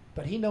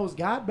 But he knows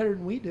God better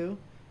than we do.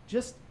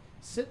 Just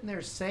sitting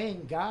there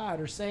saying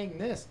God or saying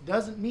this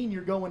doesn't mean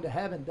you're going to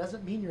heaven,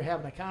 doesn't mean you're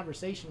having a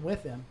conversation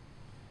with him.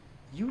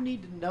 You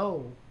need to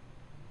know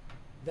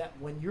that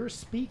when you're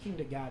speaking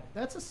to God,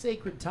 that's a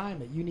sacred time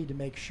that you need to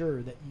make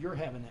sure that you're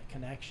having that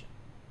connection.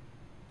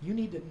 You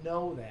need to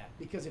know that,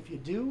 because if you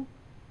do,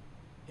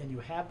 and you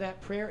have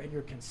that prayer and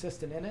you're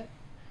consistent in it,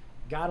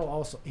 God will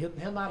also, he'll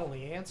not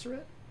only answer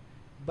it,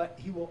 but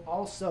he will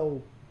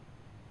also,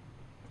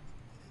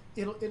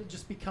 it'll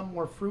just become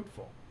more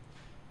fruitful.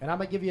 And I'm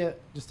going to give you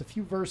just a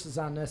few verses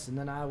on this, and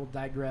then I will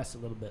digress a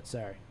little bit.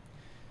 Sorry.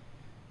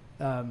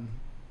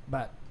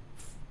 But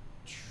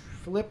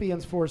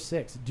Philippians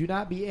 4:6, do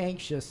not be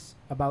anxious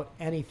about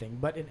anything,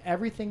 but in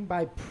everything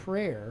by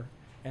prayer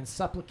and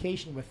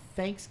supplication with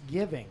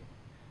thanksgiving,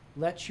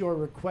 let your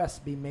requests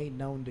be made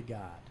known to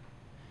God.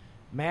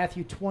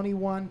 Matthew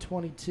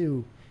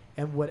 21:22,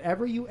 and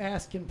whatever you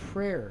ask in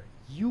prayer,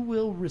 you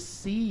will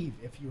receive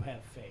if you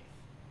have faith.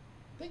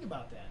 Think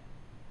about that.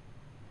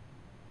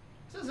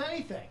 It says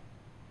anything.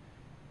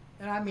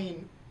 And I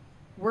mean,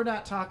 we're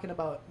not talking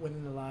about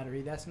winning the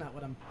lottery. That's not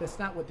what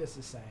this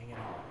is saying at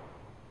all.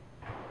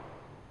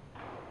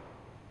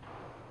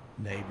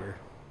 Neighbor.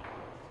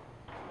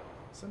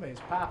 Somebody's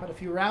popping a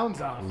few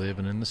rounds off.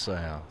 Living in the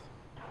South.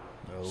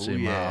 Oh,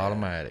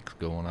 Semi-automatics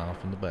going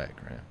off in the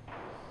background.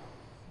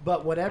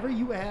 But whatever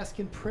you ask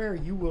in prayer,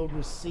 you will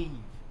receive.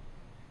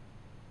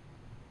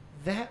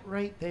 That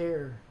right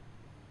there.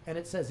 And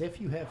it says, if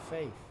you have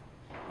faith.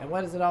 And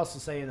what does it also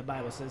say in the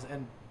Bible? It says,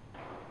 and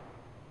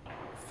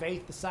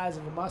faith the size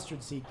of a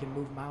mustard seed can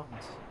move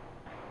mountains.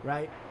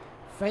 Right?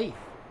 Faith.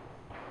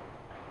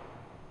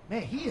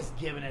 Man, he is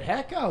giving it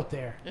heck out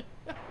there.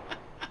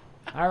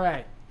 All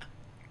right.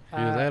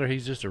 Either that or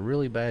he's just a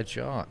really bad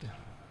shot.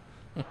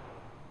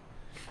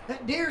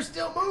 That deer's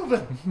still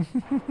moving.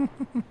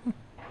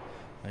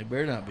 They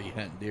better not be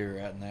hunting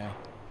deer right now.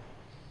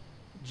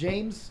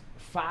 James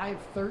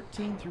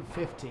 5:13 through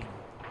 15.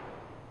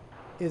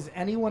 Is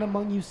anyone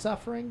among you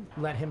suffering?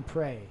 Let him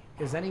pray.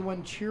 Is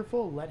anyone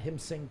cheerful? Let him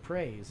sing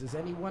praise. Is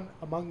anyone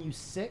among you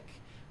sick?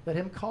 Let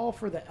him call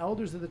for the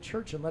elders of the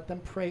church and let them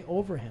pray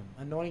over him,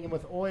 anointing him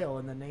with oil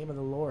in the name of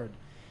the Lord.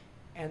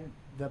 And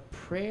the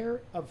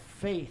prayer of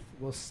faith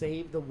will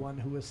save the one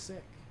who is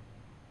sick.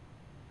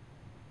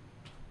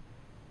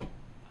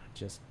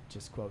 Just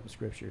quoting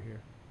scripture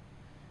here.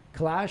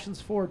 Colossians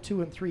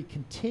 4:2 and 3.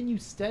 Continue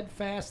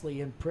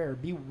steadfastly in prayer.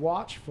 Be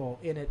watchful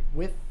in it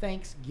with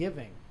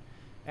thanksgiving.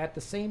 At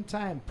the same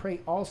time, pray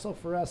also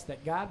for us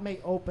that God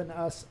may open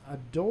us a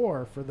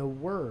door for the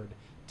word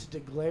to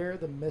declare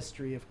the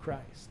mystery of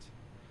Christ.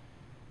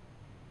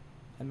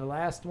 And the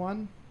last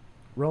one,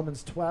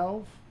 Romans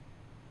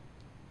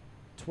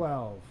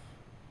 12:12.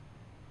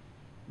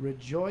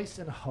 Rejoice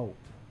in hope.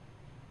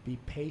 Be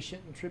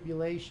patient in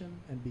tribulation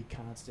and be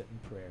constant in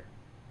prayer.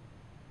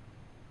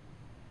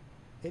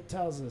 It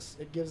tells us,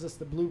 it gives us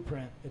the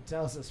blueprint. It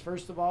tells us,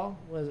 first of all,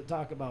 what does it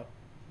talk about?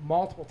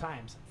 Multiple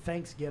times,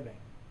 thanksgiving.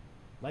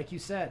 Like you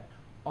said,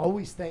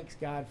 always thanks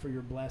God for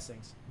your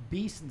blessings.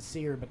 Be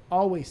sincere, but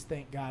always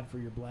thank God for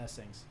your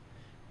blessings.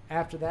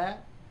 After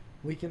that,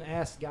 we can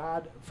ask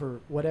God for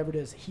whatever it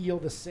is. Heal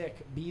the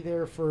sick. Be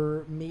there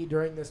for me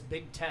during this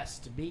big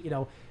test.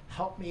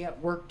 Help me at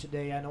work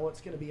today. I know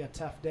it's going to be a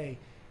tough day.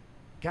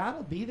 God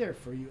will be there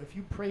for you if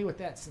you pray with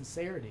that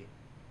sincerity.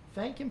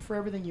 Thank him for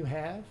everything you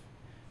have,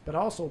 but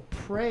also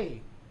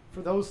pray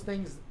for those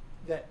things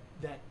that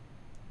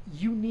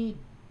you need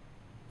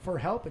for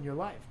help in your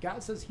life.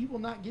 God says he will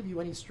not give you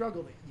any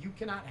struggle that you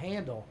cannot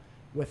handle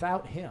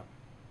without him.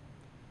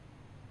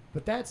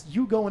 But that's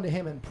you going to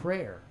him in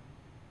prayer,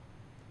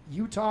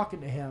 you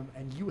talking to him,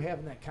 and you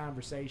having that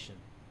conversation.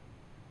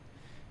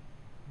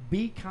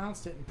 Be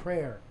constant in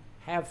prayer.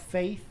 Have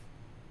faith.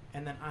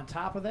 And then on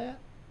top of that,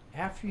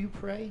 after you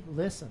pray,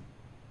 listen.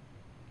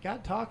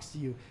 God talks to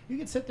you. You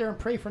can sit there and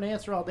pray for an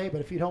answer all day, but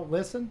if you don't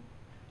listen,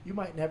 you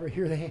might never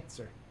hear the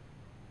answer.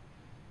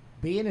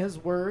 Be in his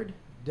word.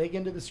 Dig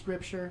into the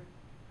scripture,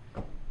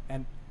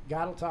 and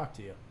God will talk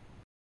to you.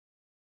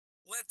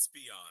 Let's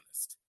be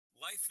honest.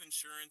 Life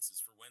insurance is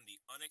for when the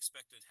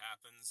unexpected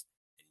happens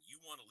and you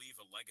want to leave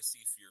a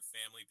legacy for your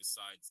family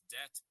besides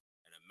debt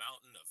and a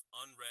mountain of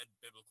unread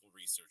biblical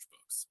research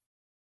books.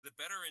 The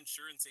Better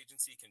Insurance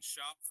Agency can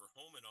shop for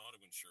home and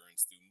auto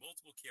insurance through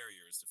multiple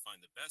carriers to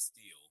find the best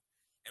deal,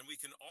 and we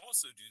can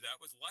also do that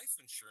with life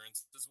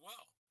insurance as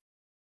well.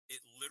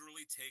 It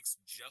literally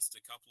takes just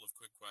a couple of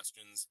quick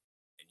questions,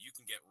 and you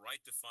can get right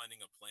to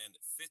finding a plan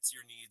that fits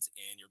your needs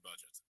and your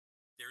budget.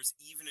 There's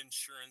even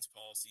insurance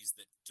policies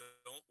that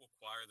don't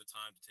require the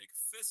time to take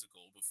a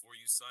physical before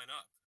you sign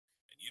up.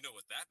 And you know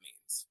what that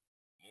means.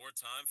 More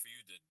time for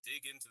you to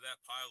dig into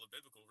that pile of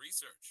biblical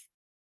research.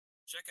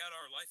 Check out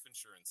our life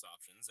insurance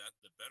options at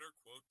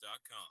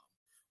thebetterquote.com.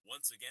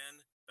 Once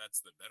again,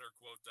 that's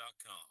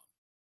thebetterquote.com.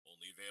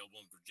 Only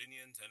available in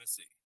Virginia and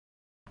Tennessee.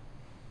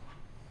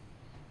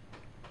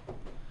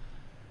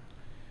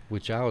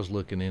 Which I was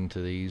looking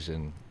into these,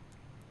 and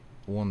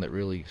one that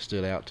really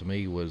stood out to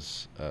me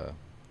was,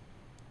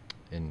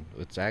 and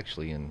it's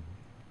actually in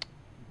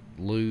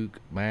Luke,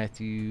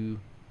 Matthew,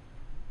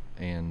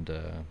 and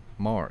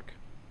Mark,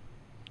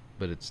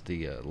 but it's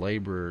the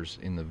laborers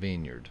in the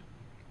vineyard,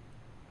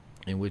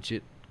 in which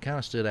it kind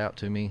of stood out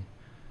to me,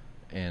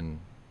 and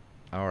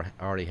I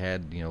already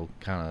had,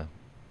 kind of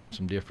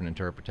some different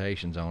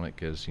interpretations on it,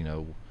 because,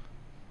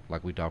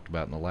 like we talked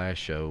about in the last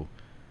show,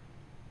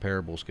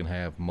 parables can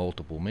have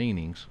multiple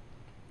meanings.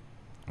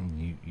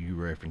 And you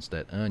referenced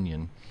that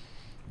onion,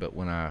 but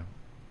when I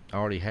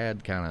already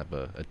had kind of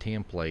a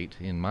template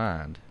in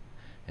mind,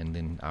 and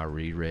then I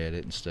reread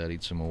it and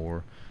studied some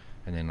more,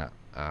 and then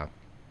I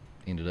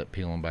ended up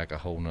peeling back a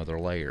whole nother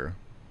layer,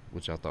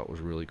 which I thought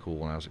was really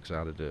cool, and I was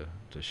excited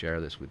to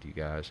share this with you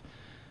guys.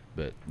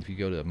 But if you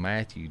go to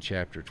Matthew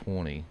chapter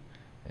 20,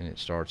 and it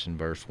starts in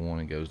verse 1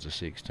 and goes to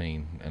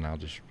 16, and I'll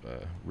just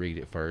read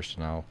it first,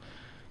 and I'll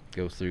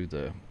go through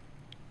the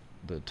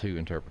two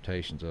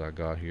interpretations that I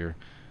got here.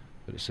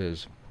 But it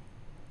says,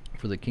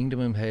 "For the kingdom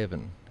of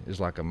heaven is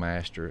like a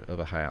master of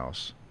a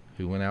house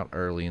who went out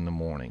early in the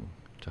morning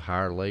to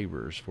hire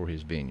laborers for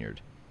his vineyard.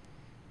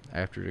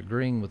 After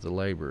agreeing with the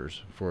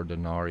laborers for a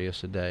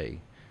denarius a day,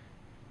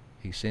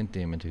 he sent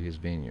them into his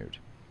vineyard.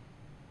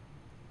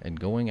 And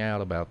going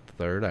out about the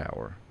third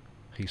hour,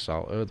 he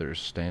saw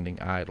others standing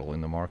idle in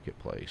the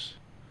marketplace.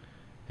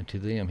 And to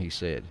them he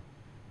said,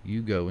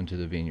 'You go into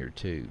the vineyard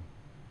too,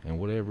 and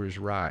whatever is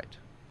right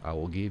I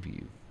will give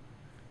you.'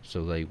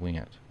 So they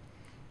went.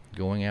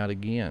 Going out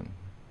again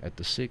at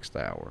the 6th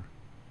hour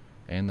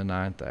and the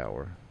 9th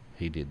hour,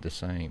 he did the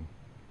same.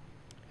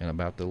 And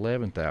about the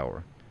 11th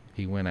hour,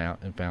 he went out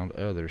and found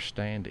others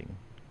standing.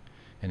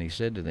 And he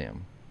said to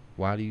them,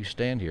 'Why do you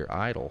stand here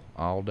idle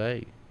all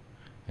day?'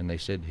 And they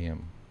said to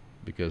him,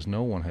 'Because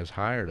no one has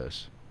hired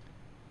us.'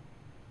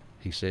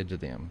 He said to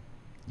them,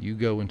 'You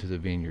go into the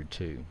vineyard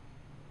too.'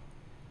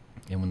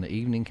 And when the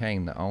evening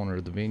came, the owner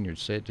of the vineyard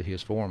said to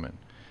his foreman,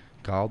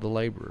 'Call the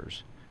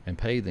laborers and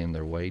pay them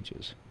their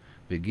wages,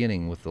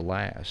 beginning with the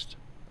last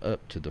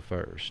up to the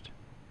first.'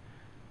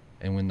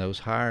 And when those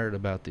hired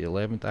about the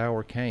 11th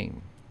hour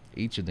came,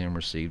 each of them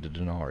received a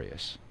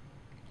denarius.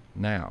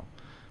 Now,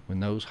 when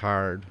those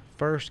hired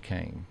first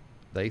came,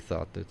 they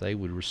thought that they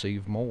would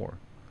receive more,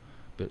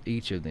 but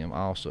each of them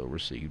also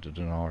received a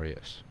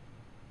denarius.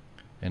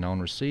 And on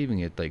receiving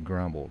it they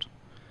grumbled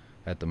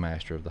at the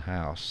master of the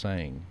house,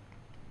 saying,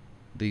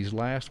 'These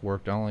last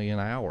worked only an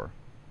hour,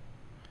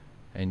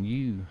 and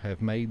you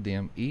have made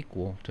them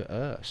equal to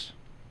us,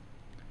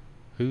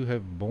 who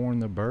have borne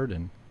the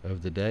burden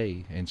of the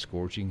day and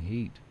scorching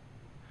heat.'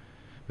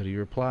 But he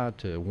replied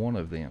to one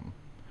of them,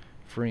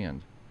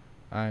 'Friend,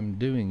 I am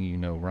doing you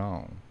no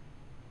wrong.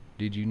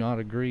 Did you not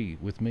agree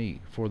with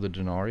me for the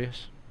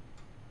denarius?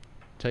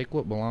 Take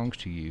what belongs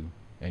to you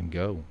and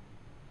go.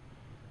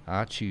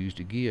 I choose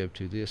to give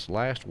to this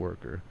last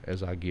worker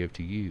as I give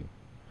to you.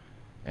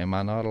 Am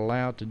I not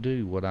allowed to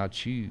do what I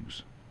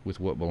choose with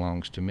what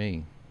belongs to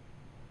me?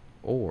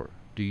 Or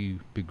do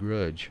you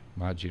begrudge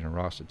my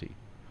generosity?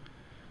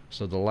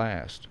 So the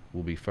last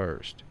will be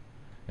first,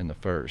 and the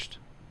first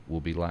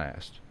will be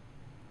last.'"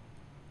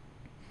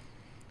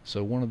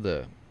 So one of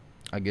the,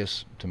 I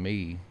guess to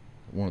me,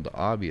 one of the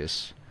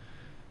obvious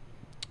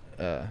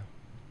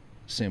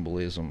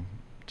symbolism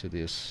to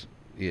this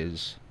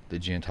is the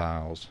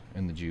Gentiles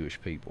and the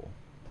Jewish people.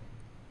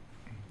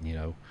 You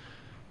know,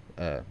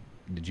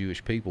 the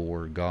Jewish people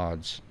were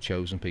God's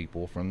chosen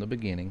people from the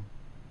beginning,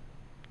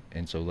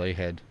 and so they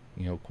had,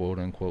 you know, quote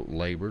unquote,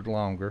 labored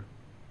longer.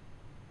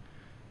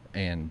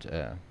 And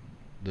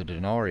the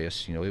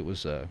denarius, you know, it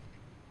was the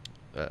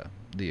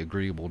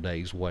agreeable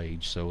day's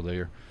wage. So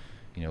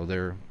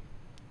their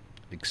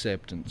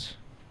acceptance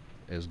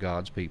as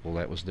God's people,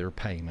 that was their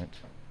payment.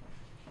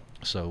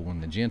 So when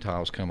the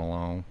Gentiles come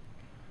along,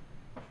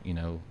 you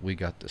know, we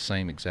got the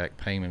same exact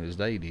payment as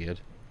they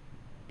did.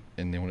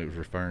 And then when it was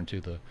referring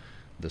to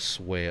the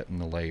sweat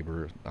and the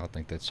labor, I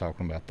think that's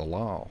talking about the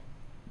law.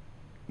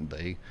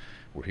 They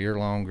were here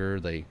longer.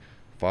 They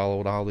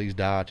followed all these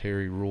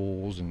dietary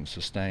rules and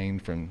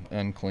sustained from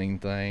unclean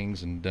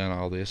things and done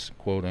all this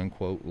quote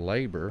unquote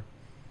labor.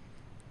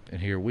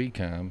 And here we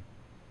come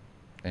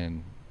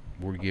and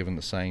we're given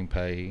the same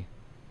pay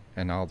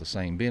and all the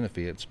same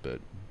benefits, but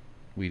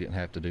we didn't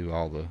have to do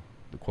all the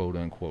quote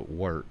unquote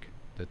work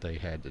that they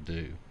had to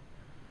do.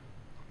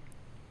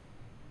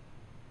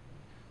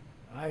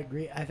 I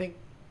agree. I think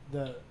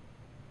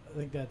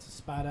that's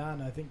spot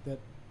on. I think that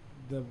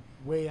the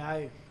way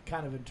I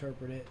kind of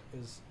interpret it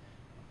is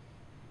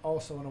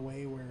also in a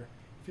way where,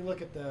 if you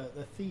look at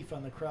the thief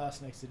on the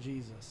cross next to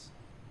Jesus,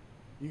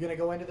 you gonna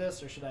go into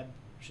this, or should I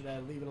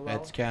leave it alone?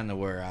 That's kind of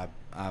where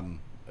I'm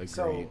agreed.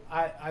 So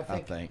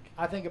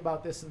I think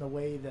about this in the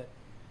way that,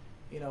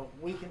 you know,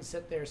 we can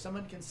sit there.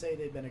 Someone can say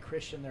they've been a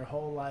Christian their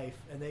whole life,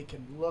 and they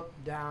can look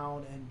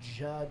down and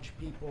judge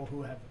people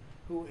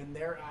who in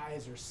their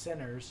eyes are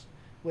sinners,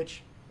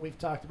 which we've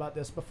talked about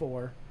this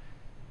before.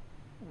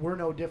 We're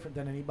no different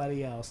than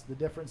anybody else. The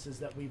difference is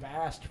that we've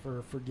asked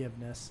for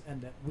forgiveness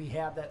and that we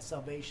have that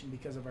salvation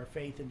because of our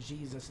faith in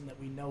Jesus and that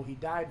we know he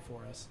died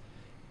for us.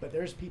 But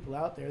there's people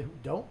out there who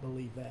don't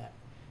believe that.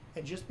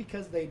 And just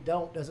because they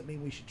don't doesn't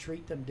mean we should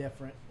treat them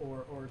different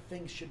or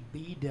things should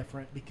be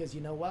different, because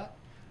you know what?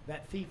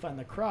 That thief on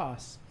the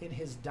cross, in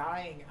his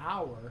dying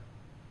hour,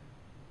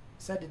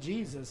 said to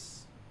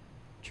Jesus,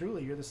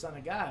 "Truly, you're the Son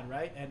of God,"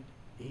 right? And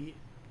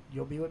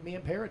you'll be with me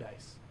in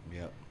paradise.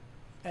 Yep.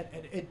 And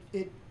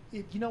it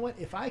you know what?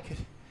 If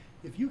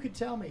you could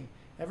tell me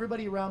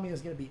Everybody around me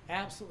is going to be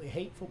absolutely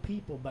hateful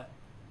people, but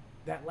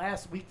that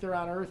last week they're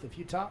on earth, if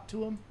you talk to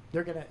them,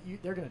 they're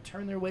gonna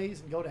turn their ways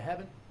and go to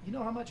heaven. You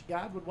know how much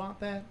God would want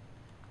that?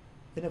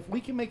 And if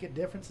we can make a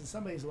difference in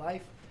somebody's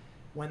life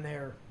when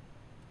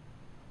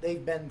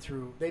they've been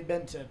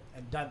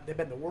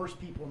the worst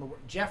people in the world.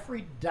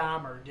 Jeffrey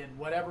Dahmer did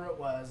whatever it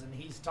was, and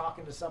he's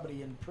talking to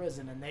somebody in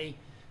prison, and they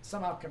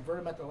somehow convert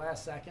him at the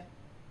last second.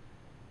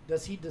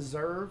 Does he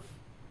deserve?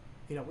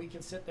 We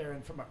can sit there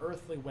and from an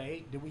earthly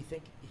way, do we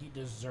think he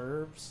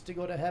deserves to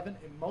go to heaven?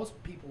 And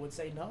most people would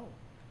say no.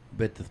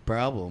 But the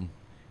problem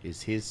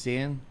is his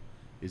sin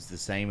is the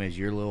same as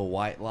your little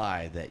white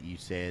lie that you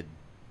said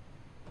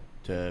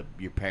to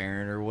your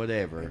parent or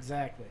whatever.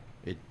 Exactly.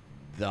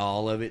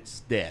 All of it's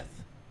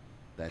death.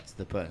 That's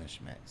the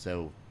punishment.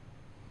 So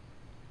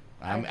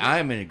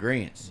I'm in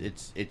agreement.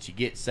 It's you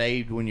get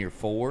saved when you're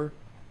 4,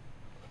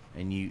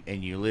 and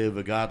you live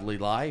a godly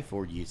life,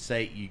 or you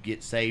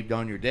get saved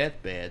on your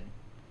deathbed.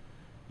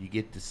 You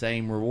get the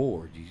same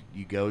reward.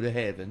 You go to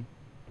heaven,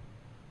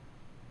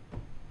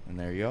 and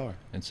there you are.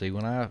 And see,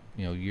 when I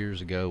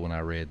years ago when I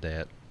read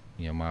that,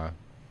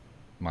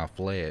 my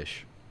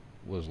flesh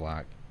was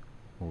like,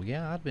 well,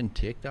 yeah, I'd been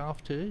ticked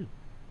off too.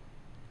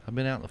 I've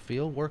been out in the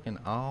field working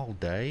all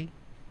day,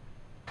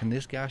 and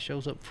this guy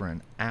shows up for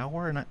an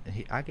hour, and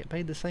I get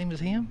paid the same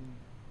as him.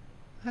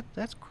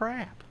 That's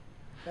crap.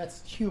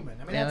 That's human.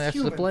 I mean, and that's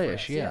human the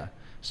flesh, us, yeah.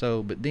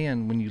 So, but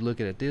then when you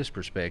look at it this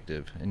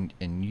perspective,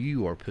 and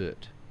you are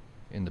put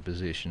in the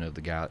position of the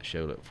guy that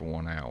showed up for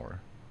 1 hour,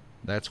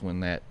 that's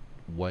when that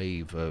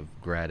wave of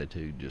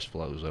gratitude just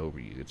flows over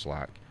you. It's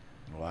like,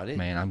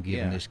 man, I'm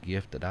giving this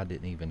gift that I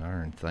didn't even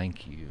earn.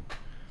 Thank you.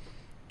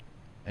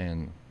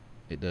 And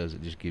it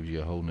just gives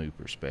you a whole new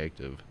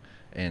perspective.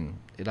 And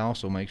it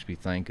also makes me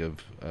think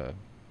of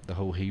the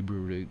whole Hebrew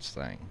roots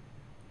thing.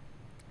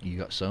 You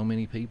got so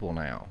many people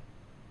now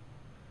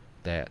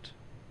that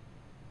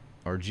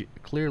are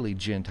clearly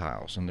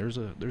Gentiles, and there's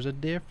a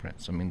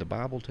difference. I mean, the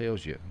Bible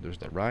tells you there's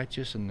the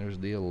righteous and there's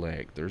the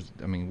elect.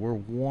 We're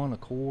one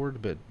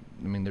accord, but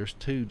there's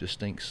 2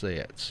 distinct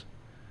sets.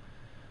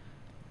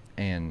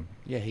 And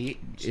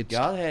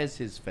God has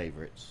his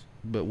favorites.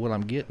 But what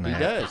I'm getting at, he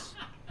does.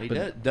 He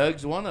does.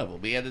 Doug's one of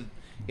them. He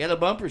had a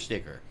bumper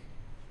sticker.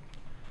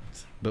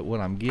 But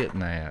what I'm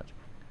getting at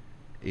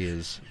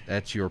is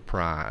that's your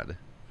pride.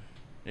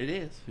 It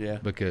is, yeah.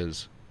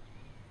 Because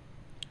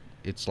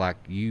it's like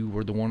you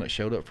were the one that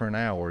showed up for an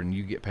hour and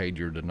you get paid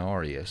your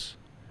denarius.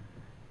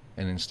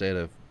 And instead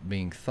of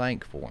being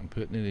thankful and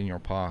putting it in your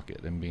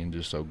pocket and being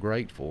just so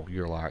grateful,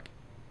 you're like,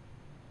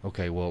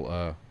 okay,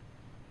 well,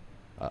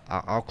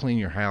 I'll clean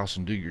your house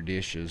and do your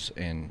dishes,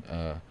 and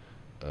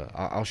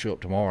I'll show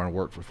up tomorrow and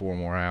work for 4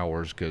 more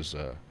hours because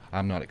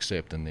I'm not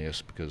accepting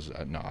this because,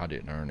 no, I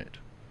didn't earn it.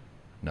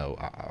 No,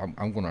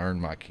 I'm going to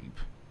earn my keep.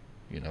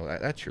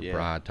 That's your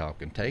pride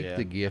talking. Take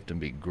the gift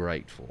and be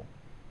grateful.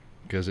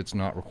 Because it's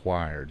not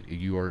required.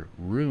 You are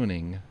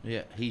ruining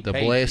the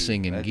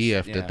blessing and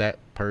gift that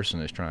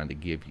person is trying to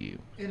give you.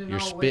 You're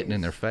spitting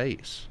in their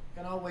face.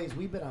 In all ways,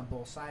 we've been on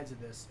both sides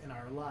of this in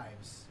our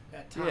lives.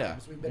 At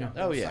times, we've been on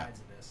both sides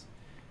of this.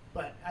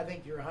 But I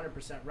think you're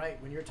 100% right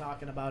when you're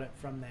talking about it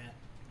from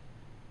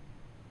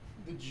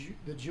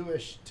the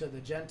Jewish to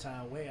the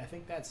Gentile way. I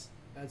think that's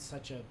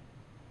such a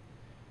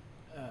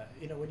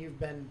when you've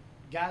been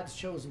God's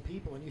chosen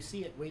people, and you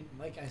see it.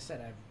 Like I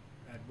said,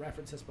 I've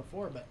referenced this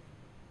before, but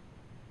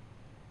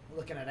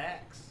looking at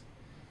Acts,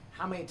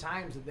 how many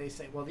times did they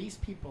say, well, these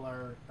people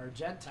are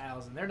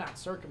Gentiles and they're not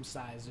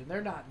circumcised and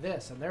they're not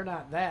this and they're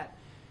not that?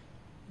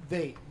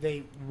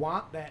 They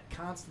want that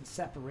constant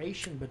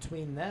separation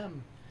between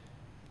them.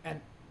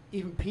 And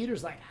even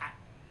Peter's like,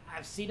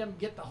 I've seen them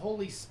get the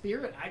Holy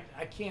Spirit.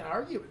 I can't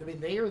argue. I mean,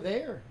 they are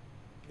there.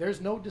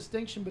 There's no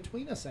distinction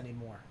between us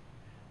anymore.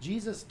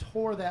 Jesus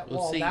tore that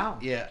wall down.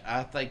 Yeah,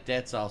 I think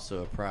that's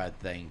also a pride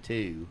thing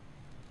too,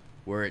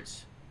 where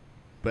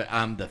but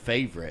I'm the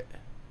favorite.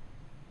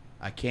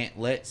 I can't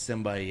let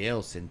somebody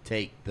else and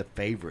take the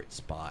favorite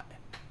spot.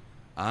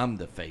 I'm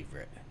the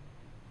favorite,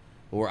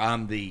 or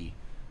I'm the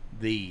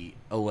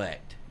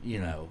elect.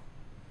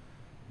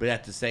 But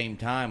at the same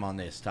time, on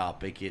this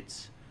topic,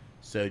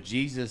 so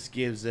Jesus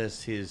gives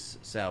us his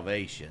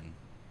salvation.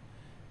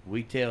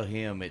 We tell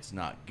him it's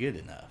not good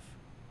enough,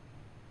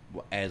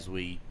 as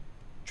we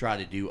try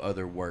to do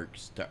other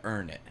works to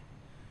earn it.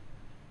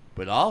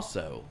 But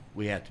also,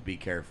 we have to be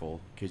careful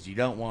because you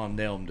don't want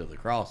to nail him to the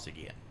cross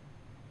again.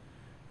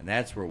 And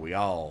that's where we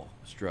all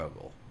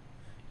struggle.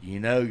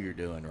 You're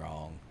doing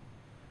wrong.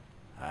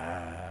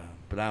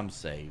 But I'm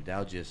saved.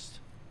 I'll just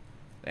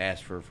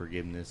ask for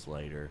forgiveness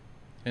later.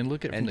 And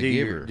look at it from the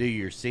giver. Do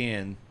your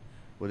sin,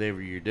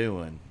 whatever you're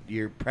doing.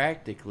 You're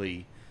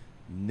practically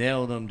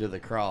nailed them to the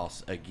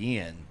cross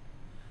again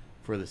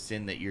for the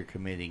sin that you're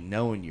committing,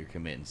 knowing you're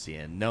committing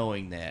sin,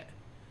 knowing that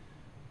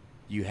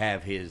you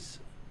have his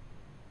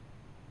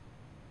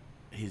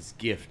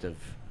gift of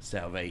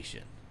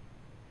salvation.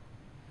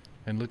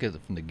 And look at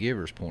it from the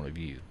giver's point of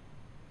view.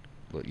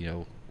 Let's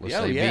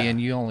say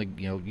you only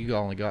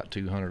got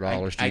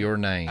 $200 to your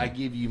name. I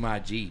give you my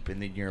Jeep,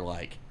 and then you're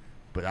like,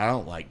 but I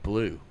don't like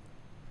blue.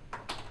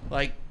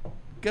 Like,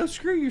 go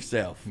screw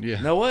yourself. Yeah.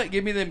 You know what?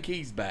 Give me them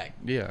keys back.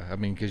 Yeah, I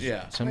mean, because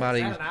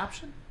somebody. Wait, is that an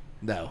option?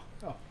 No.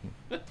 Oh.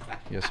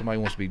 Yeah, somebody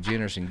wants to be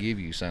generous and give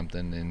you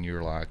something, and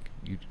you're like,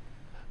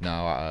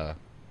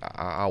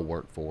 I'll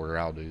work for it, or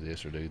I'll do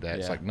this or do that.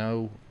 It's like,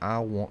 no, I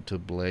want to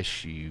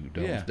bless you.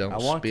 Don't I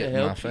want spit to in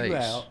help my face. you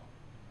out.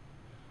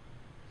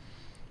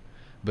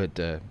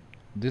 But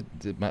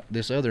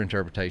this other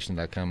interpretation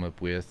that I come up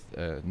with,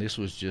 this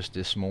was just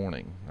this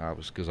morning.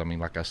 Because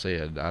like I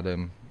said, I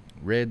done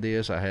read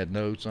this, I had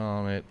notes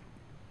on it,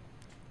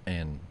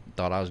 and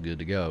thought I was good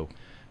to go.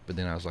 But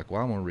then I was like,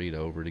 well, I'm going to read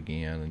over it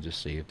again and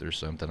just see if there's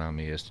something I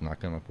missed, and I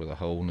come up with a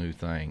whole new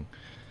thing.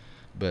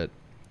 But,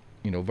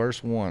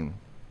 verse 1,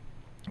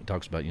 it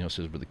talks about, it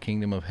says, but the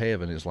kingdom of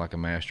heaven is like a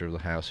master of the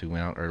house who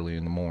went out early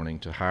in the morning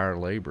to hire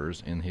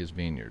laborers in his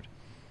vineyard.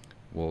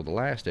 Well, the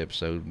last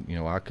episode,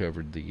 I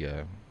covered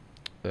the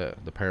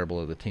parable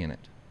of the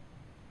tenant.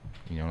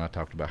 And I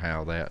talked about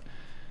how that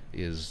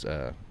is,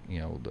 the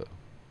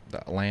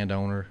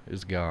landowner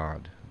is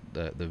God.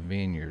 The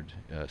vineyard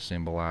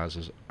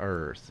symbolizes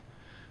earth.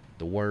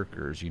 The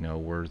workers,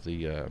 were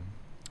the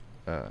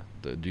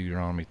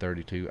Deuteronomy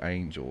 32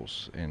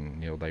 angels,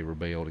 and they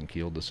rebelled and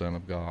killed the Son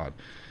of God.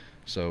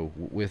 So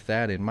with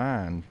that in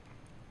mind,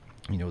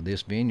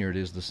 this vineyard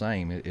is the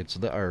same. It's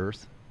the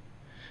earth,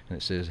 and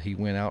it says he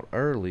went out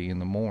early in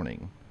the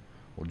morning.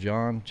 Well,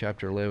 John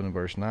chapter 11 and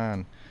verse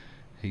 9,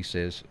 he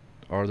says,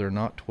 are there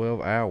not 12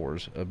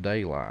 hours of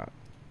daylight?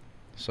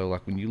 So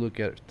like when you look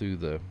at it through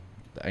the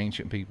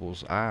ancient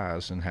people's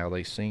eyes and how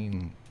they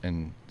seen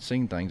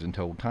things in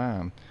told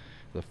time,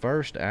 the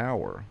first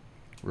hour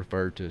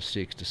referred to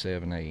 6 to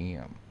 7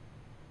 a.m.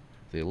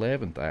 The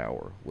 11th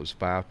hour was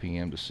 5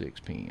 p.m. to 6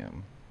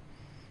 p.m.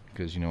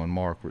 Because, in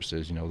Mark where it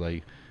says,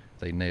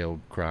 they nailed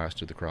Christ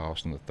to the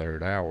cross in the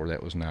third hour,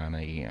 that was 9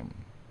 a.m.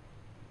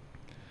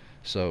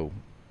 So,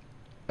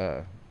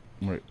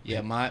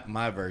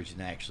 my version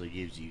actually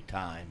gives you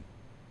time.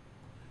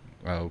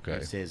 Oh, okay.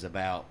 It says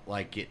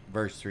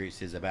verse 3, it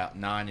says about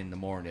 9 in the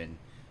morning,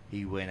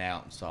 he went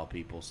out and saw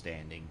people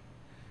standing.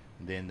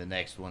 And then the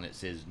next one, it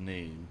says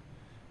noon.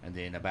 And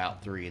then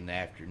about 3 in the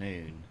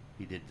afternoon,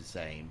 he did the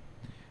same.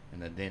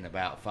 And then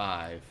about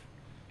 5,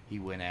 he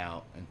went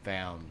out and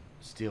found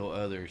still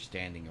others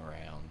standing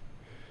around.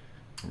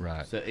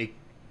 Right. So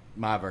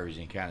my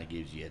version kind of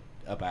gives you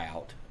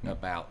about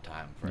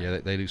time frame. Yeah,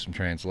 they do some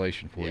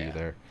translation for you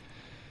there.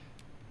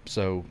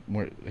 So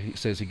where he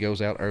says he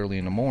goes out early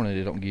in the morning,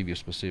 they don't give you a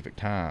specific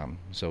time.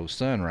 So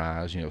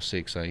sunrise,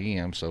 6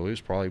 a.m. So it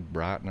was probably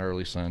bright and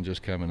early sun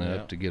just coming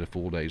up to get a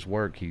full day's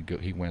work.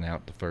 He went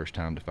out the first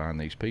time to find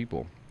these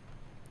people.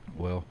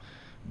 Well,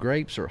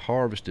 grapes are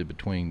harvested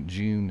between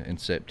June and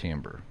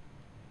September,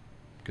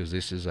 because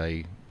this is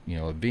a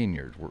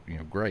vineyard,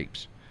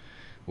 grapes.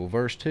 Well,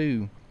 verse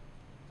 2,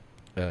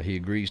 he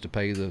agrees to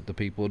pay the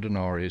people a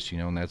denarius,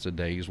 and that's a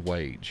day's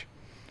wage.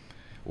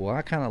 Well,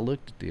 I kind of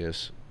looked at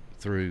this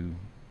through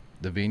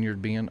the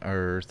vineyard being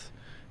earth,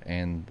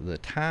 and the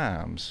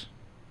times,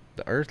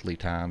 the earthly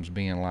times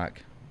being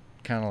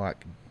kind of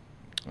like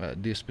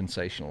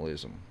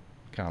dispensationalism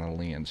kind of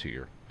lens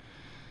here.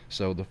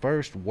 So the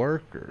first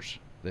workers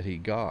that he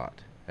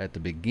got at the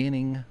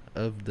beginning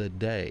of the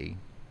day,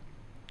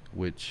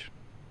 which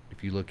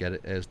if you look at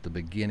it as the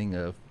beginning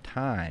of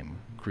time,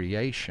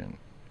 creation,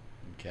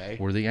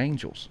 were the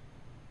angels.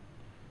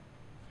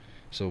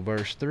 So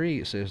verse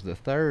 3, it says the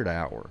third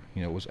hour,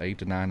 it was 8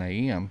 to 9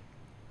 a.m.,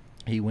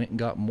 he went and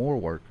got more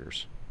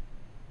workers.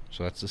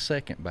 So that's the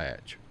second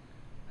batch.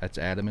 That's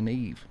Adam and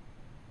Eve.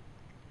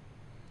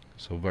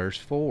 So verse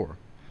 4,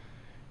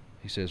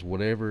 he says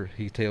whatever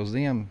he tells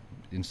them,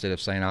 instead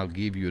of saying I'll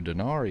give you a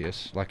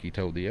denarius like he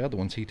told the other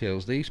ones, he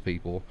tells these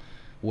people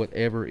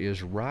whatever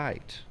is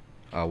right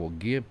I will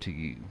give to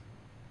you.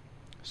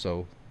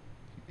 So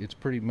it's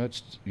pretty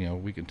much,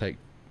 we can take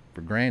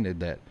for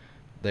granted that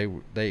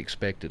they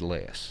expected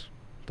less.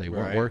 They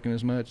weren't working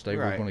as much. They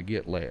were going to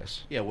get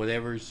less. Yeah,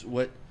 whatever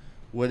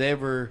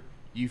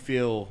you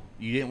feel,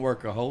 you didn't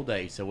work a whole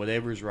day, so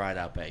whatever's right,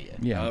 I'll pay you.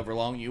 Yeah. However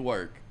long you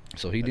work.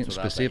 So he didn't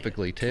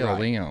specifically tell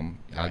them,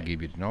 I'll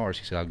give you denarius.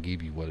 He said, I'll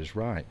give you what is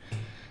right.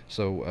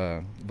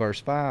 So verse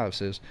 5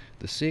 says,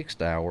 the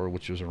sixth hour,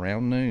 which was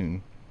around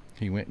noon,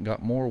 he went and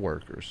got more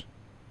workers.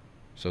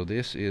 So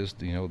this is,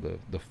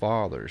 the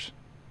fathers,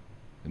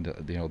 and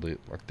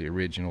the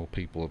original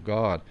people of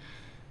God,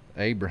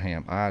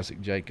 Abraham,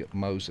 Isaac, Jacob,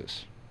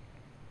 Moses.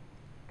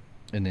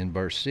 And then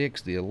verse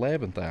 6, the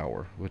 11th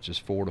hour, which is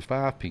 4 to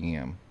 5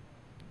 p.m.,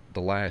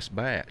 the last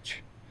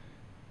batch,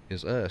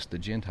 is us, the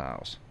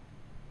Gentiles.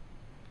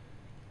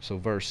 So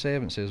verse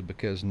 7 says,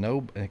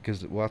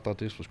 I thought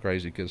this was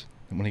crazy, because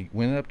when he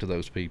went up to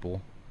those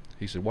people,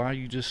 he said, why are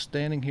you just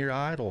standing here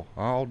idle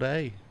all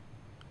day?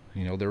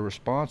 Their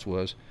response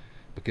was,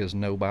 because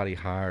nobody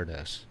hired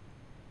us.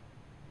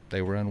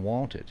 They were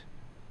unwanted.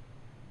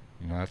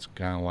 That's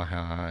kind of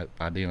how I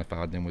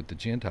identified them with the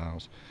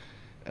Gentiles.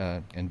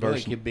 And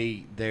verse, it could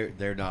be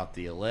they're not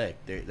the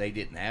elect. They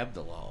didn't have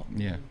the law.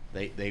 Yeah.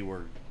 They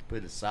were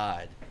put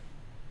aside.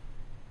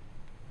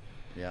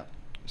 Yeah.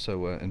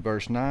 So in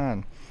verse 9,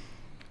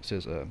 it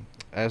says,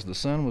 as the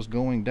sun was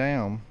going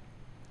down,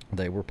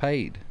 they were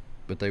paid,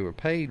 but they were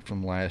paid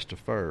from last to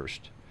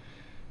first.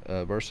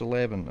 Verse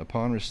 11,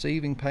 upon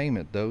receiving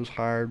payment, those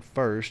hired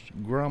first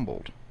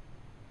grumbled,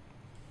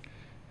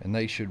 and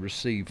they should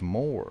receive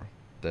more,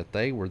 that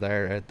they were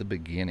there at the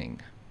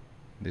beginning.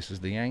 This is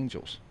the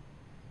angels.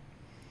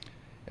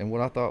 And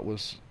what I thought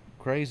was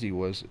crazy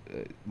was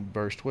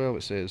verse 12,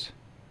 it says,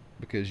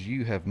 because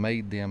you have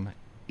made them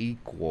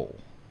equal.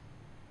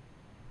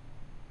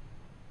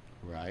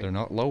 Right. They're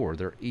not lower,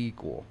 they're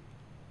equal.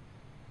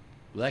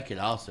 Well, that could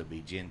also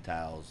be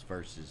Gentiles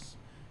versus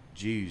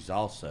Jews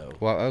also.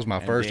 Well, that was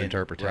my first then,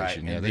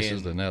 interpretation. Right, Yeah, this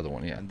is another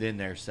one, yeah. And then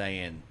they're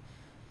saying,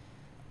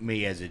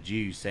 me as a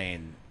Jew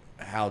saying,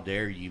 how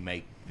dare you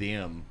make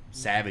them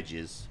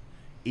savages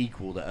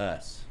equal to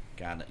us,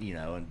 kind of,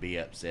 and be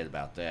upset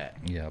about that.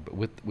 Yeah, but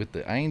with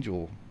the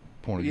angel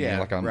point of view, Yeah,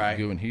 like I'm right.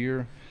 doing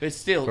here, It's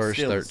still verse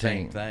 13, the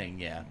same thing,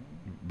 yeah.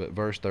 But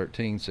verse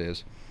 13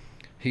 says,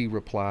 he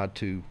replied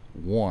to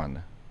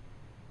one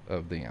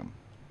of them.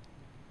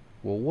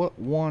 Well, what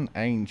one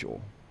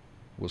angel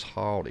was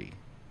haughty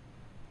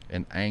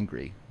and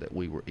angry that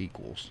we were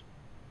equals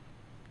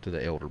to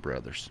the elder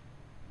brothers?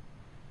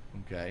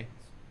 Okay.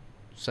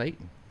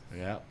 Satan.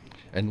 Yeah.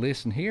 And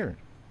listen here.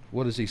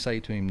 What does he say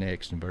to him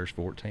next in verse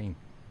 14?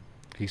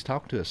 He's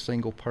talking to a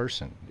single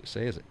person. It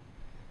says it.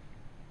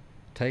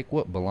 Take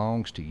what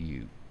belongs to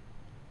you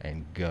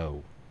and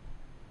go.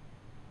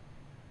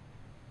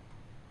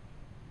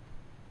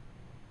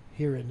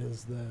 Herein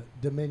is the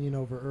dominion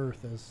over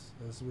earth,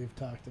 as we've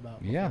talked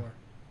about before. Yeah.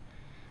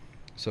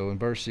 So in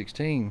verse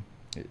 16,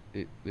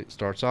 it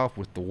starts off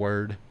with the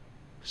word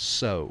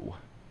so.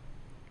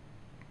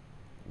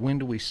 When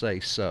do we say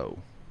so?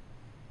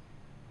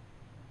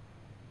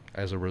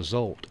 As a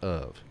result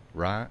of,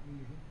 right?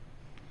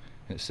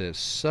 Mm-hmm. It says,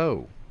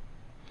 so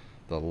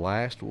the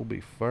last will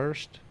be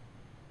first,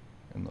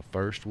 and the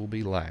first will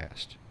be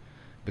last.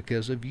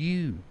 Because of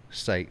you,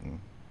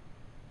 Satan,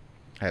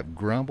 have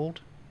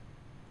grumbled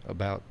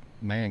about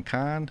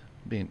mankind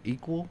being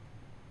equal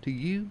to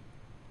you.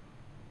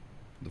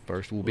 The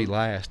first will be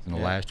last, and the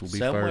last will be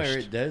Somewhere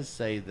first. it does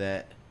say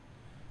that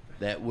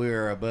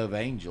we're above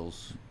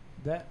angels.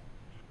 I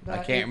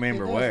can't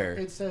remember where.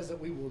 It says that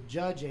we will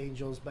judge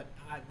angels, but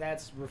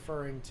that's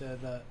referring to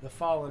the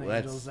fallen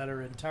angels that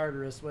are in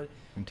Tartarus.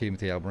 And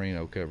Timothy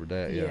Alberino covered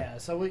that. Yeah. Yeah.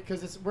 So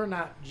because we're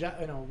not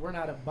we're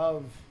not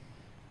above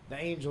the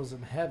angels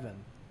in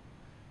heaven.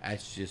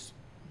 That's just.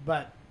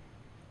 But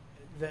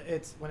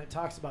it's when it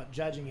talks about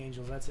judging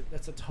angels,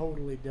 that's a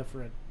totally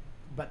different.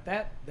 But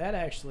that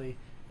actually.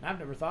 I've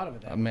never thought of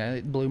it that way. Man,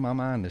 it blew my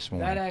mind this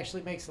morning. That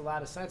actually makes a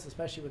lot of sense,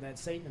 especially with that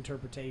Satan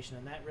interpretation,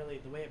 and that really,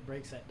 the way it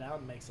breaks that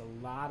down makes a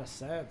lot of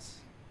sense.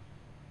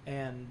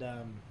 And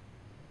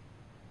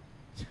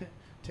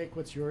take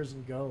what's yours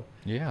and go.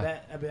 Yeah.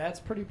 That's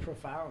pretty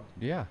profound.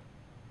 Yeah.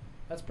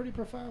 That's pretty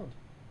profound.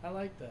 I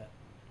like that.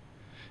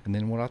 And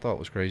then what I thought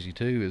was crazy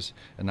too is,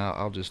 and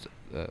I'll just,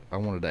 I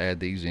wanted to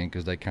add these in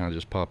because they kind of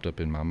just popped up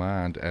in my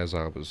mind as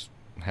I was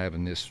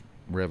having this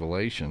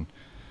revelation.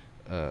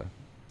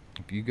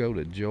 If you go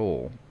to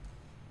Joel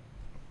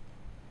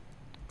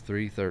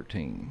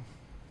 3:13,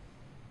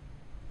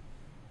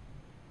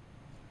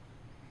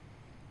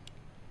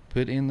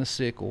 put in the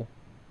sickle,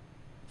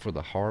 for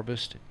the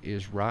harvest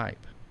is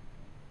ripe.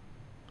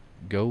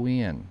 Go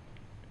in,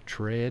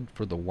 tread,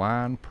 for the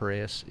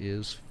winepress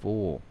is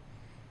full.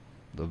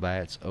 The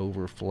vats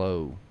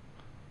overflow,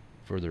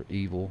 for their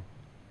evil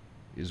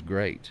is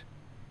great.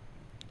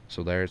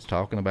 So there it's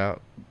talking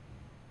about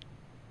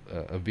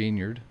a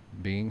vineyard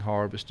being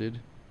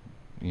harvested.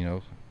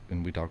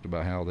 And we talked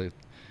about how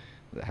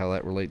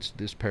that relates to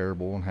this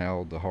parable and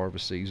how the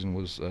harvest season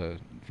was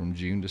from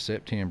June to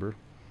September.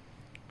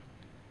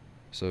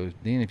 So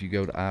then if you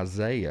go to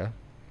Isaiah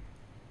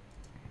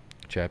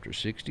chapter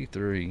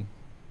 63,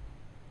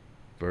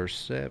 verse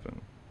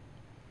 7.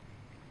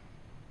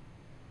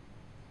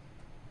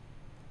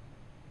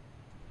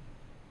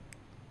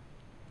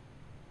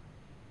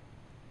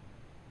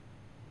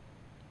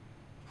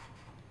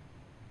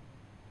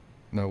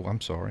 No,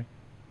 I'm sorry.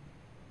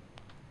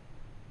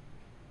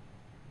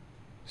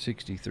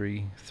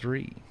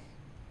 63:3.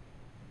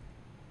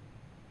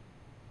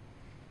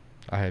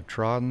 I have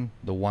trodden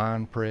the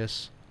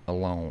winepress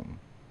alone,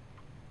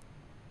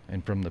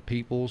 and from the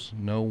peoples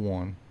no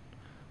one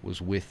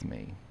was with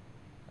me.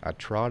 I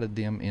trodden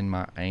them in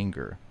my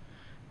anger,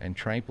 and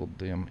trampled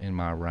them in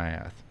my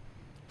wrath,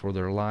 for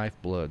their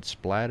lifeblood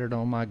splattered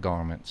on my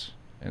garments,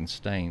 and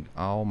stained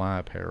all my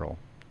apparel.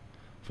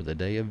 For the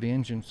day of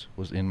vengeance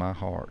was in my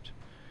heart,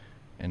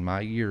 and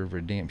my year of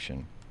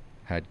redemption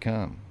had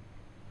come.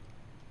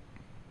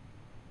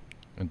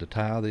 And to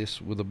tie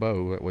this with a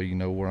bow, that way you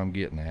know where I'm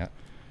getting at,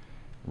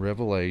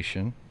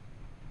 Revelation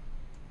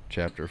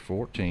chapter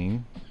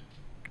 14,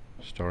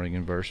 starting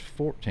in verse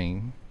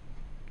 14,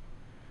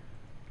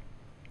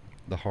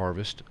 the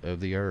harvest of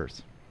the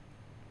earth.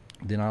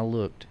 Then I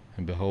looked,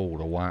 and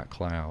behold, a white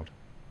cloud,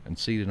 and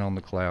seated on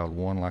the cloud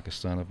one like a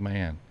son of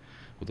man,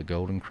 with a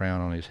golden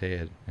crown on his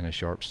head and a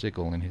sharp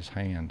sickle in his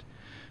hand.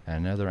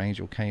 And another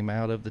angel came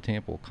out of the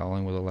temple,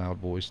 calling with a loud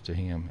voice to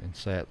him, and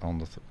sat on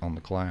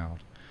the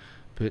cloud.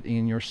 Put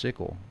in your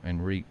sickle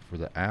and reap, for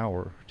the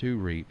hour to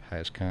reap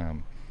has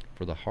come,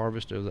 for the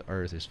harvest of the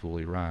earth is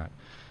fully ripe.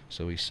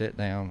 So he sat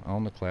down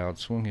on the cloud,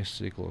 swung his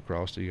sickle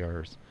across the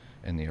earth,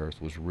 and the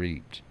earth was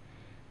reaped.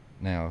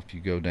 Now, if you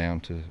go down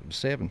to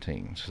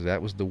 17, so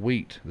that was the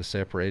wheat, the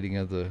separating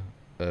of the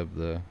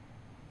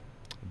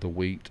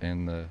wheat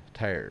and the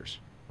tares,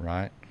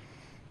 right?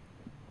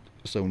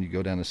 So when you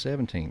go down to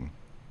 17,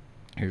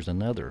 here's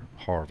another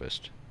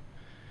harvest.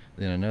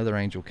 Then another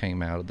angel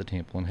came out of the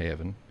temple in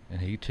heaven,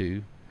 and he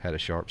too had a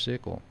sharp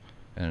sickle.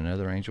 And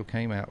another angel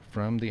came out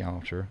from the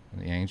altar,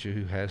 and the angel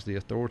who has the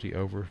authority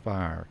over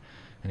fire.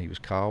 And he was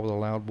called with a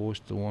loud voice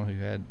to the one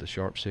who had the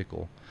sharp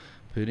sickle,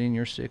 Put in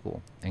your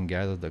sickle, and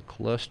gather the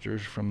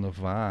clusters from the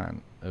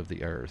vine of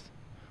the earth,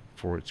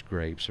 for its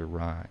grapes are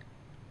ripe.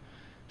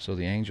 So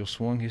the angel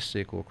swung his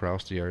sickle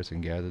across the earth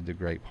and gathered the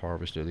grape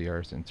harvest of the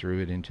earth and threw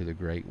it into the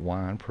great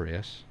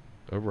winepress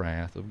of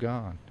wrath of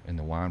God. And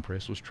the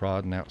winepress was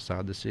trodden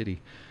outside the city,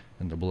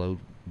 and the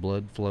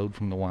blood flowed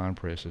from the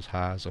winepress as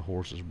high as a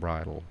horse's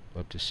bridle,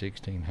 up to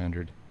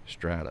 1,600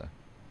 strata.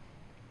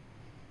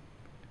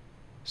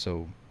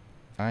 So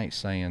I ain't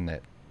saying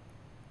that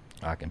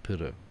I can put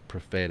a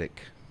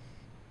prophetic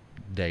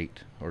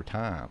date or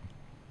time,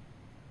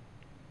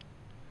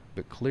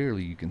 but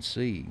clearly you can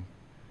see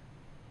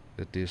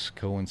that this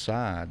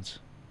coincides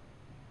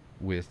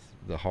with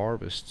the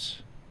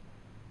harvests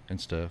and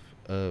stuff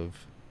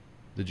of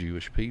the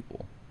Jewish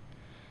people.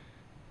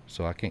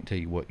 So I can't tell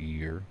you what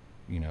year,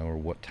 or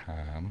what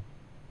time,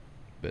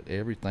 but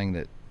everything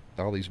that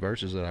all these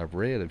verses that I've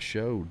read have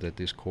showed that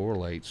this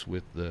correlates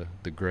with the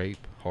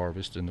grape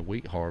harvest and the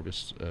wheat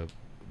harvest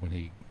when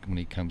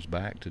he comes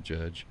back to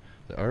judge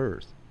the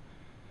earth.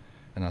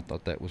 And I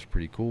thought that was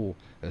pretty cool,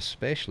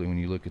 especially when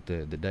you look at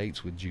the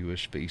dates with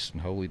Jewish feasts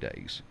and holy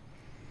days.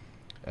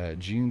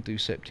 June through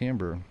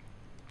September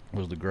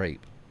was the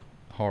grape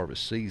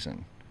harvest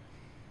season.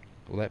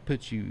 Well, that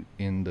puts you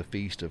in the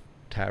Feast of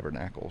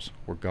Tabernacles,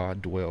 where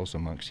God dwells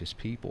amongst his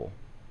people.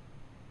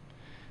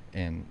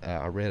 And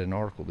I read an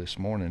article this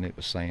morning. It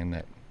was saying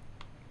that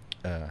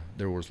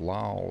there was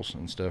laws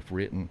and stuff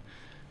written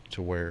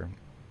to where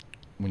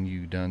when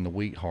you done the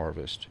wheat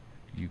harvest,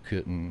 you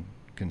couldn't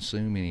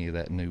consume any of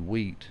that new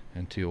wheat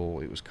until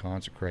it was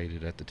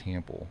consecrated at the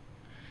temple.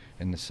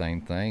 And the same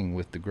thing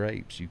with the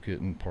grapes. You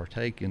couldn't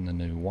partake in the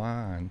new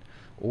wine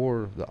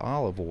or the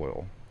olive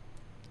oil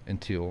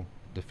until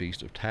the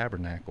Feast of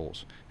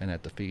Tabernacles. And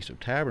at the Feast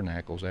of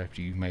Tabernacles,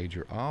 after you made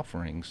your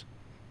offerings,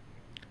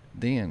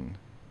 then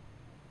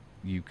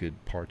you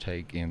could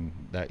partake in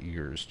that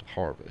year's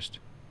harvest,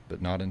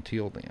 but not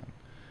until then.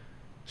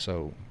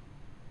 So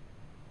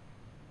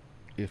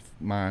if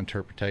my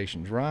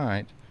interpretation's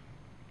right,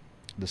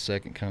 the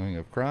second coming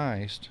of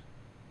Christ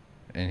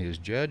and his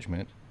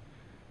judgment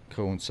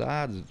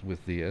coincides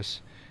with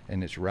this,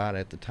 and it's right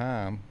at the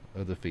time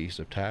of the Feast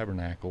of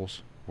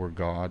Tabernacles, where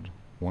God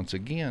once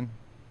again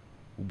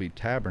will be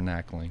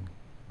tabernacling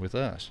with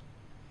us.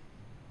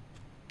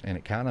 And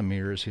it kind of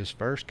mirrors his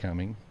first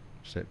coming.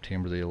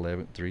 September the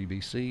 11th, 3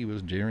 BC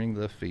was during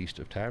the Feast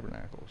of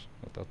Tabernacles.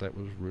 I thought that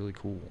was really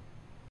cool.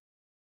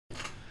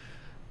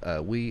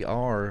 We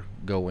are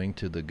going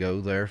to the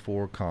Go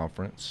Therefore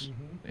conference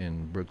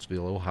in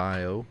Brooksville,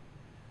 Ohio.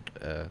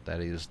 That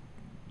is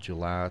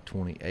July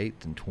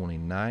 28th and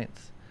 29th.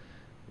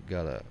 We've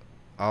got a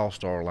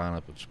all-star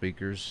lineup of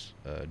speakers.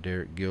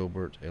 Derek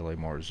Gilbert, L.A.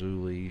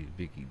 Marzulli,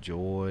 Vicky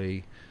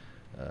Joy,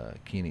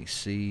 Kenny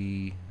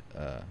C.,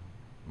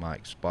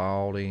 Mike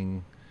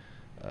Spalding,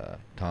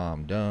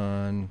 Tom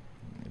Dunn,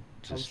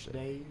 Coach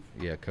Dave.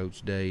 Yeah,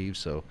 Coach Dave.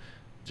 So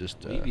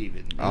just we've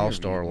even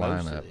all-star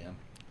most lineup. of them.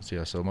 So,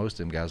 yeah, so most of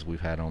them guys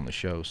we've had on the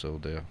show, so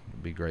they'll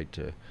be great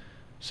to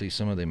see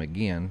some of them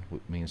again.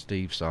 Me and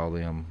Steve saw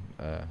them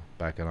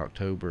back in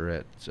October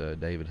at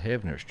David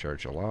Hebner's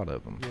church, a lot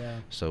of them. Yeah.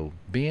 So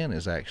Ben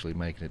is actually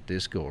making it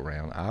this go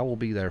around. I will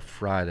be there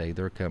Friday.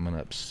 They're coming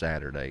up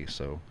Saturday,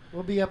 so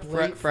we'll be up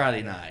late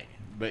Friday night.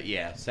 But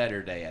yeah,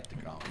 Saturday at the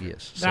conference.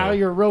 Yes. Now so,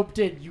 you're roped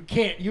in. You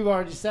can't. You've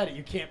already said it.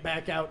 You can't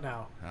back out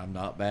now. I'm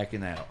not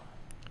backing out.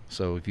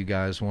 So if you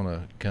guys want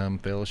to come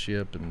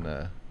fellowship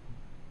and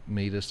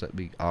meet us, that'd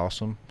be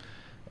awesome.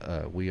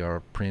 We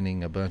are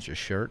printing a bunch of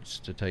shirts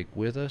to take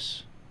with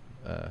us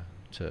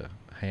to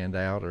hand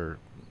out or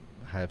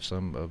have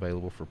some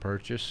available for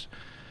purchase.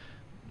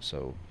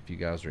 So if you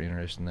guys are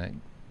interested in that,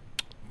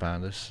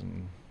 find us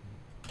and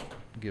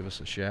give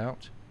us a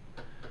shout.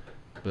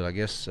 But I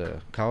guess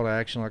call to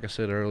action, like I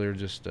said earlier,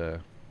 just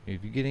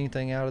if you get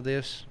anything out of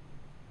this,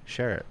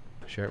 share it.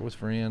 Share it with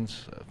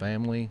friends,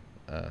 family.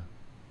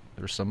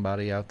 There's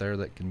somebody out there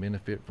that can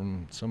benefit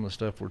from some of the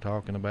stuff we're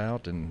talking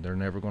about, and they're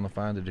never going to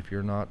find it if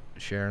you're not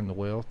sharing the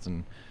wealth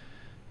and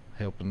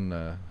helping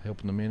the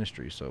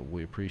ministry. So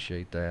we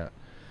appreciate that.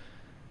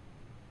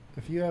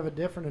 If you have a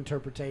different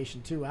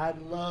interpretation too,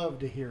 I'd love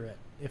to hear it.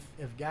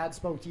 if God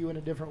spoke to you in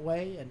a different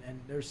way, and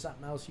there's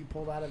something else you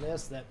pulled out of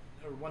this that,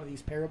 or one of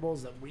these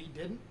parables that we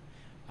didn't,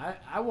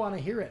 I want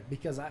to hear it,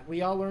 because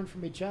we all learn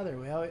from each other.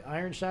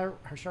 Iron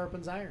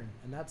sharpens iron,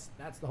 and that's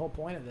the whole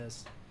point of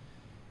this.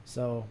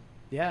 So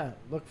yeah,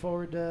 look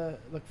forward to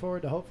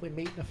hopefully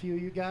meeting a few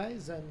of you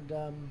guys,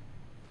 and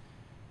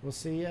we'll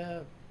see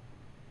you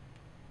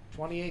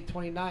 28th,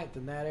 29th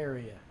in that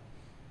area.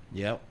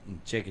 Yep.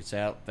 And check us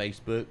out,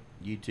 Facebook,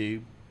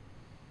 YouTube.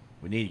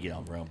 We need to get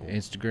on Rumble.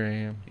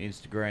 Instagram.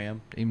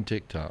 Even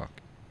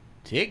TikTok.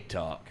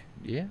 TikTok?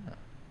 Yeah.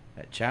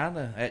 That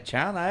China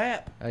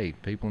app. Hey,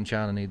 people in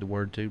China need the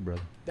word too,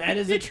 brother. That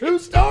is a true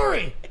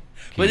story.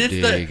 But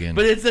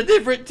it's a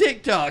different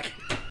TikTok.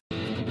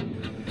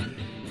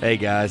 Hey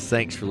guys,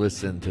 thanks for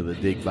listening to the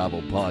Dig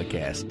Bible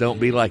Podcast. Don't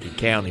be like a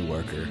county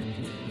worker.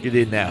 Get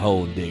in that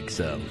hole and dig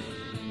some.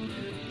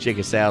 Check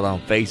us out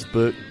on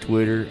Facebook,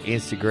 Twitter,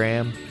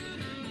 Instagram,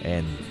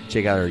 and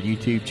check out our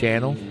YouTube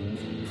channel.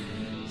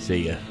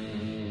 See ya.